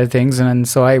computer side of things, and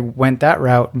so I went that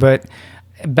route. But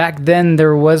back then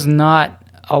there was not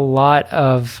a lot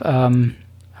of,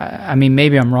 I mean,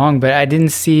 maybe I'm wrong, but I didn't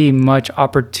see much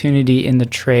opportunity in the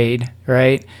trade,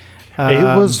 right?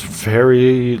 It was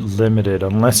very limited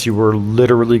unless you were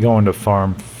literally going to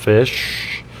farm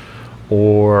fish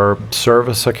or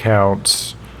service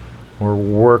accounts or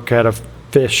work at a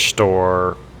fish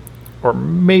store or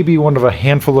maybe one of a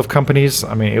handful of companies.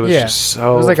 I mean, it was just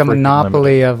so. It was like a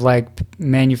monopoly limited. of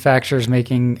manufacturers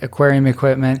making aquarium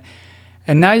equipment.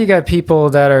 And now you got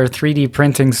people that are 3D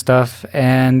printing stuff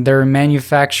and they're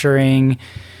manufacturing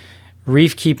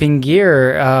reef keeping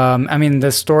gear. I mean, the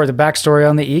backstory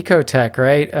on the Ecotech,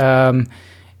 right?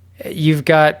 You've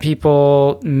got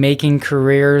people making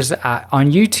careers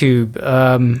on YouTube.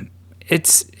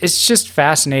 It's just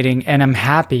fascinating, and I'm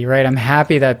happy, right? I'm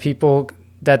happy that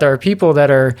there are people that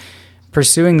are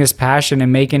pursuing this passion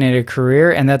and making it a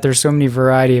career, and that there's so many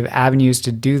variety of avenues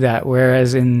to do that.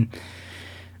 Whereas when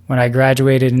when I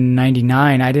graduated in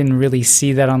 '99, I didn't really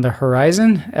see that on the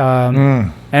horizon.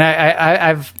 And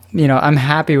I've, I'm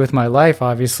happy with my life,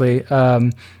 obviously. I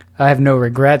have no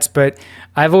regrets, but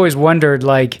I've always wondered,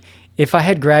 like, if I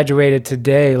had graduated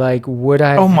today, like, would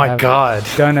I Oh my have God.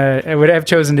 would I have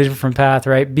chosen a different path,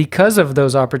 right? Because of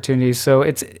those opportunities. So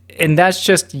and that's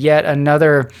just yet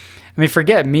another, I mean,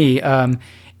 forget me.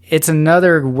 It's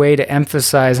another way to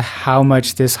emphasize how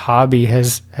much this hobby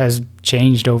has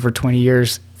changed over 20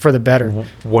 years for the better.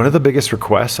 One of the biggest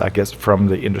requests I guess from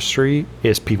the industry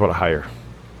is people to hire.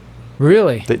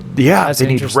 Really? They That's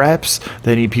need interesting. reps.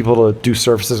 They need people to do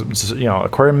services,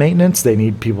 aquarium maintenance. They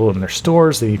need people in their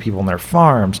stores. They need people in their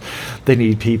farms. They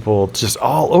need people just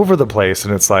all over the place.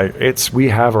 And it's like, we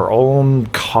have our own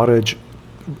cottage,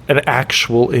 an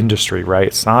actual industry, right?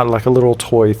 It's not like a little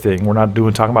toy thing. We're not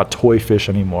talking about toy fish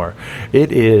anymore.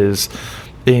 It is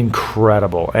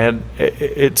incredible. And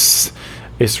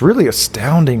it's really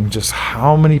astounding just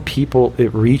how many people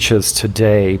it reaches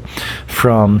today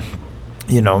from,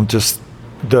 just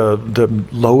the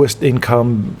lowest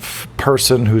income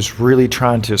person who's really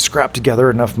trying to scrap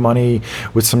together enough money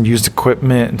with some used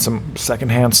equipment and some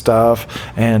secondhand stuff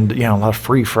and a lot of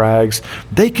free frags.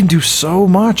 They can do so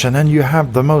much, and then you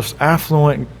have the most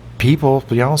affluent people,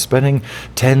 spending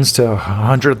tens to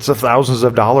hundreds of thousands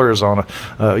of dollars on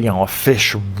a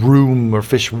fish room or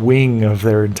fish wing of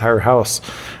their entire house,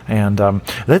 and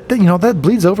that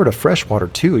bleeds over to freshwater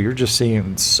too. You're just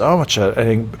seeing so much.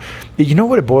 You know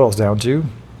what it boils down to?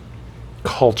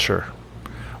 Culture.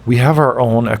 We have our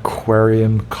own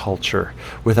aquarium culture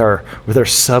with our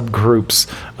subgroups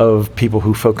of people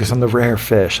who focus on the rare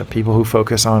fish, and people who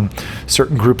focus on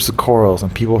certain groups of corals,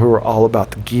 and people who are all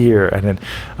about the gear. And then,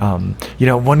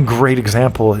 one great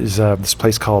example is this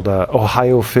place called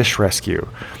Ohio Fish Rescue,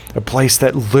 a place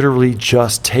that literally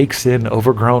just takes in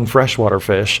overgrown freshwater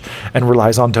fish and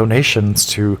relies on donations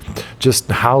to just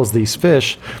house these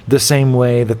fish, the same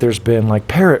way that there's been like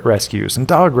parrot rescues and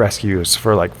dog rescues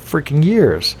for like freaking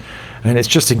years. And it's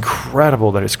just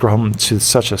incredible that it's grown to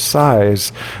such a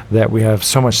size that we have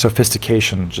so much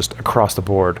sophistication just across the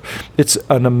board. It's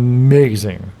an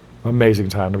amazing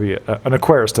time to be an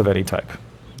aquarist of any type.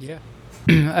 Yeah,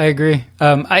 I agree.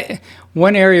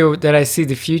 One area that I see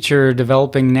the future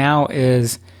developing now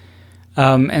is,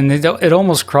 and it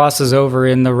almost crosses over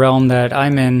in the realm that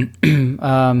I'm in,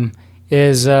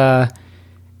 is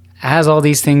as all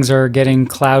these things are getting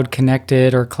cloud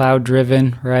connected or cloud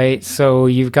driven, right? So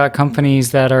you've got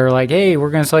companies that are like, hey, we're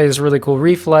going to sell you this really cool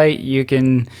reef light. You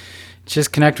can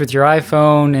just connect with your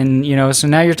iPhone. And, so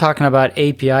now you're talking about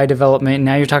API development.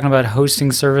 Now you're talking about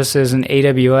hosting services in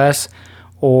AWS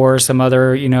or some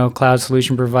other, cloud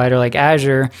solution provider like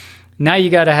Azure. Now you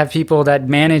got to have people that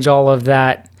manage all of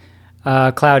that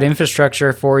cloud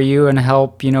infrastructure for you and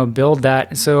help, build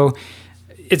that. So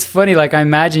it's funny, like I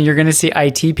imagine you're going to see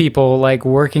IT people like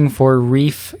working for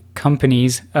reef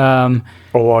companies. I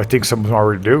think some of them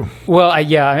already do. Well,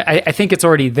 I think it's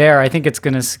already there. I think it's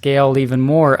going to scale even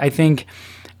more. I think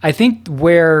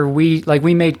where we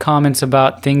made comments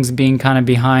about things being kind of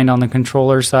behind on the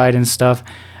controller side and stuff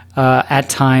at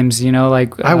times,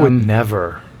 I would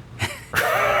never.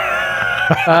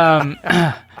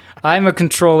 I'm a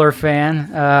controller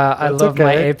fan. I love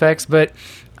my Apex, but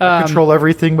I control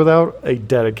everything without a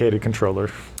dedicated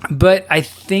controller. But I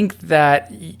think that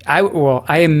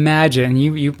I imagine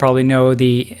you probably know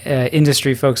the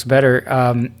industry folks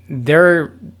better.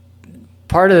 They're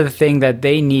part of the thing that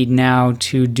they need now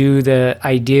to do the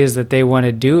ideas that they want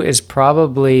to do is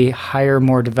probably hire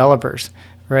more developers,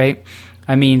 right?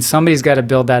 I mean, somebody's got to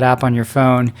build that app on your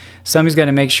phone. Somebody's got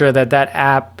to make sure that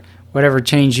app, whatever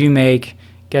change you make,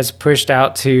 gets pushed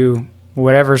out to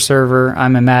whatever server.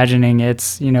 I'm imagining it's,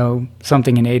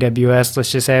 something in AWS,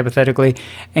 let's just say hypothetically,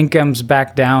 and comes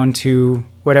back down to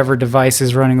whatever device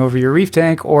is running over your reef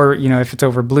tank, or, if it's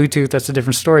over Bluetooth, that's a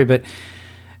different story. But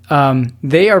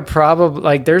they are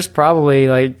probably there's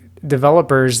probably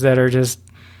developers that are just,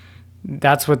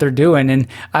 that's what they're doing. And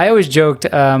I always joked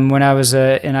when I was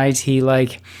in IT,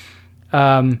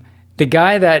 the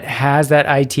guy that has that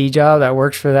IT job that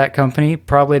works for that company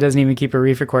probably doesn't even keep a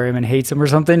reef aquarium and hates them or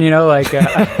something,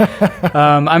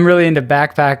 I'm really into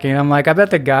backpacking. I'm like, I bet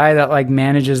the guy that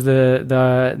manages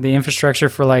the infrastructure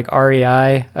for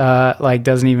REI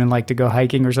doesn't even like to go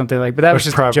hiking or something but that was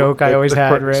just a joke I always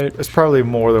had, right? It's probably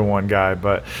more than one guy,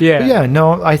 but yeah,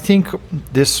 no, I think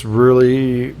this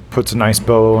really puts a nice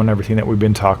bow on everything that we've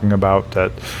been talking about,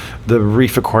 that the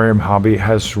reef aquarium hobby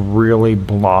has really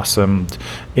blossomed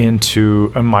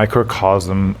into a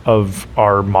microcosm of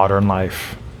our modern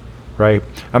life, right?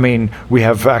 I mean, we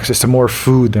have access to more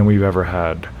food than we've ever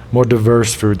had. more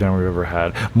diverse food than we've ever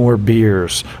had, more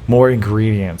beers, more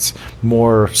ingredients,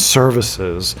 more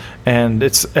services, and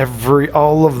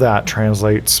all of that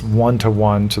translates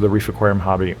one-to-one to the reef aquarium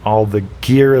hobby. All the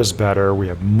gear is better. We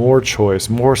have more choice,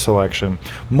 more selection,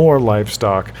 more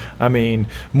livestock. I mean,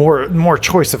 more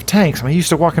choice of tanks. I mean, you used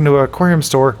to walk into an aquarium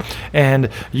store and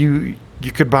you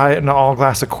could buy an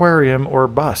all-glass aquarium or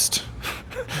bust.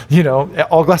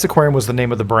 All Glass Aquarium was the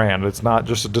name of the brand. It's not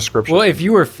just a description. Well, if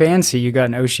you were fancy, you got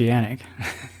an Oceanic.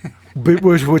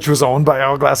 which was owned by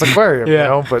All Glass Aquarium,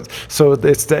 Yeah. But so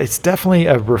it's definitely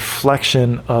a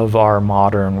reflection of our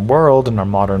modern world and our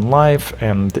modern life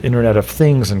and the Internet of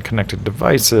Things and connected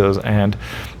devices and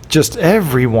just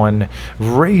everyone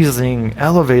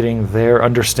elevating their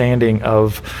understanding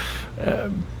of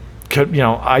IT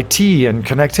and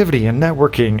connectivity and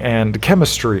networking and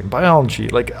chemistry and biology,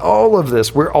 like all of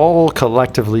this. We're all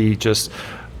collectively just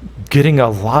getting a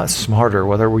lot smarter,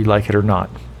 whether we like it or not.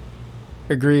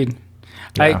 Agreed.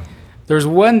 Yeah. There's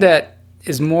one that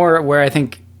is more where I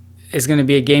think is going to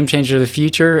be a game changer of the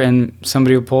future, and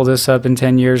somebody will pull this up in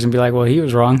 10 years and be like, well, he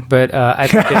was wrong. But I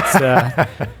think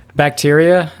it's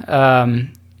bacteria.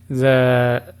 I'm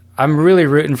really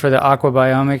rooting for the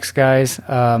aquabiomics guys.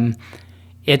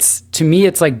 To me,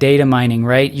 it's like data mining,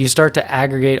 right? You start to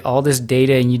aggregate all this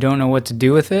data and you don't know what to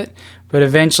do with it. But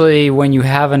eventually, when you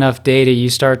have enough data, you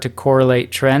start to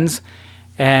correlate trends.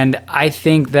 And I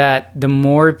think that the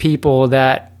more people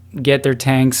that get their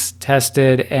tanks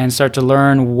tested and start to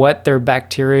learn what their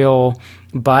bacterial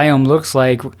biome looks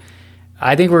like,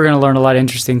 I think we're going to learn a lot of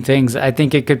interesting things. I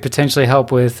think it could potentially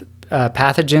help with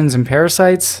pathogens and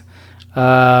parasites.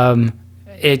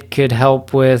 It could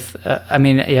help with, I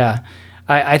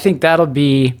think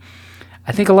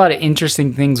I think a lot of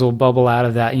interesting things will bubble out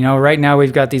of that. Right now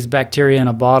we've got these bacteria in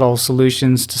a bottle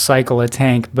solutions to cycle a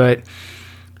tank, but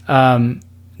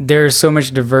there's so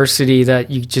much diversity that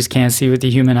you just can't see with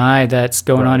the human eye that's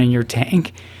going on in your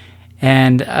tank.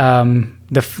 And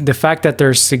the fact that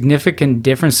there's significant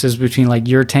differences between like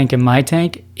your tank and my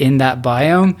tank in that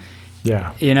biome,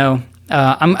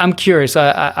 I'm curious.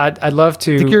 I'd love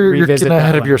to. I think you're revisit getting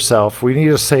ahead that of yourself. We need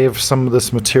to save some of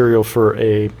this material for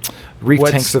a Reef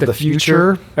Tanks of the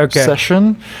Future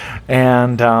session.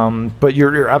 And but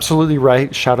you're absolutely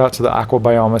right. Shout out to the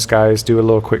Aquabiomics guys. Do a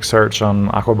little quick search on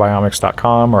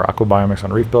aquabiomics.com or Aquabiomics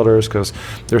on Reef Builders, because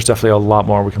there's definitely a lot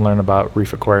more we can learn about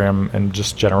reef aquarium and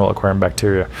just general aquarium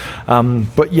bacteria.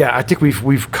 But yeah, I think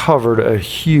we've covered a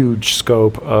huge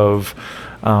scope of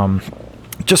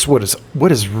just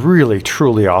what is really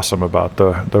truly awesome about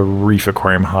the reef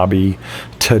aquarium hobby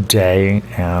today,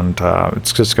 and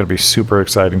it's just going to be super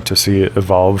exciting to see it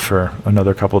evolve for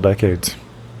another couple decades.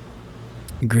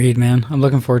 Agreed, man. I'm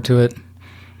looking forward to it.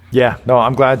 Yeah, no,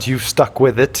 I'm glad you've stuck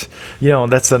with it.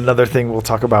 That's another thing we'll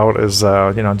talk about is,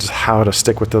 just how to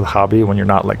stick with the hobby when you're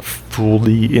not like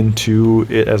fully into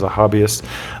it as a hobbyist.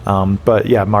 But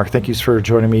yeah, Mark, thank you for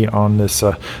joining me on this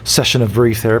session of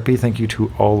Reef Therapy. Thank you to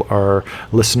all our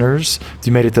listeners. If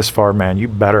you made it this far, man, you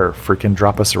better freaking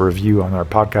drop us a review on our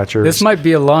podcatchers. This might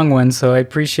be a long one, so I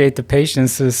appreciate the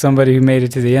patience as somebody who made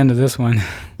it to the end of this one.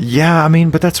 Yeah,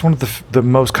 but that's one of the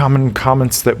most common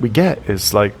comments that we get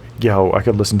is like, yo, I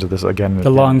could listen to this again.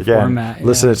 The long format. Yeah.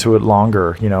 Listen to it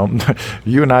longer.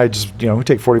 You and I just, we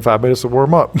take 45 minutes to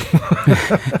warm up.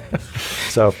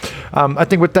 So I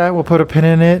think with that, we'll put a pin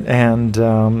in it,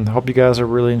 and hope you guys are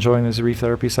really enjoying these Reef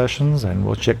Therapy sessions, and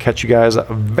we'll catch you guys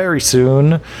very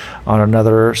soon on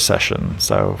another session.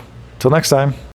 So till next time.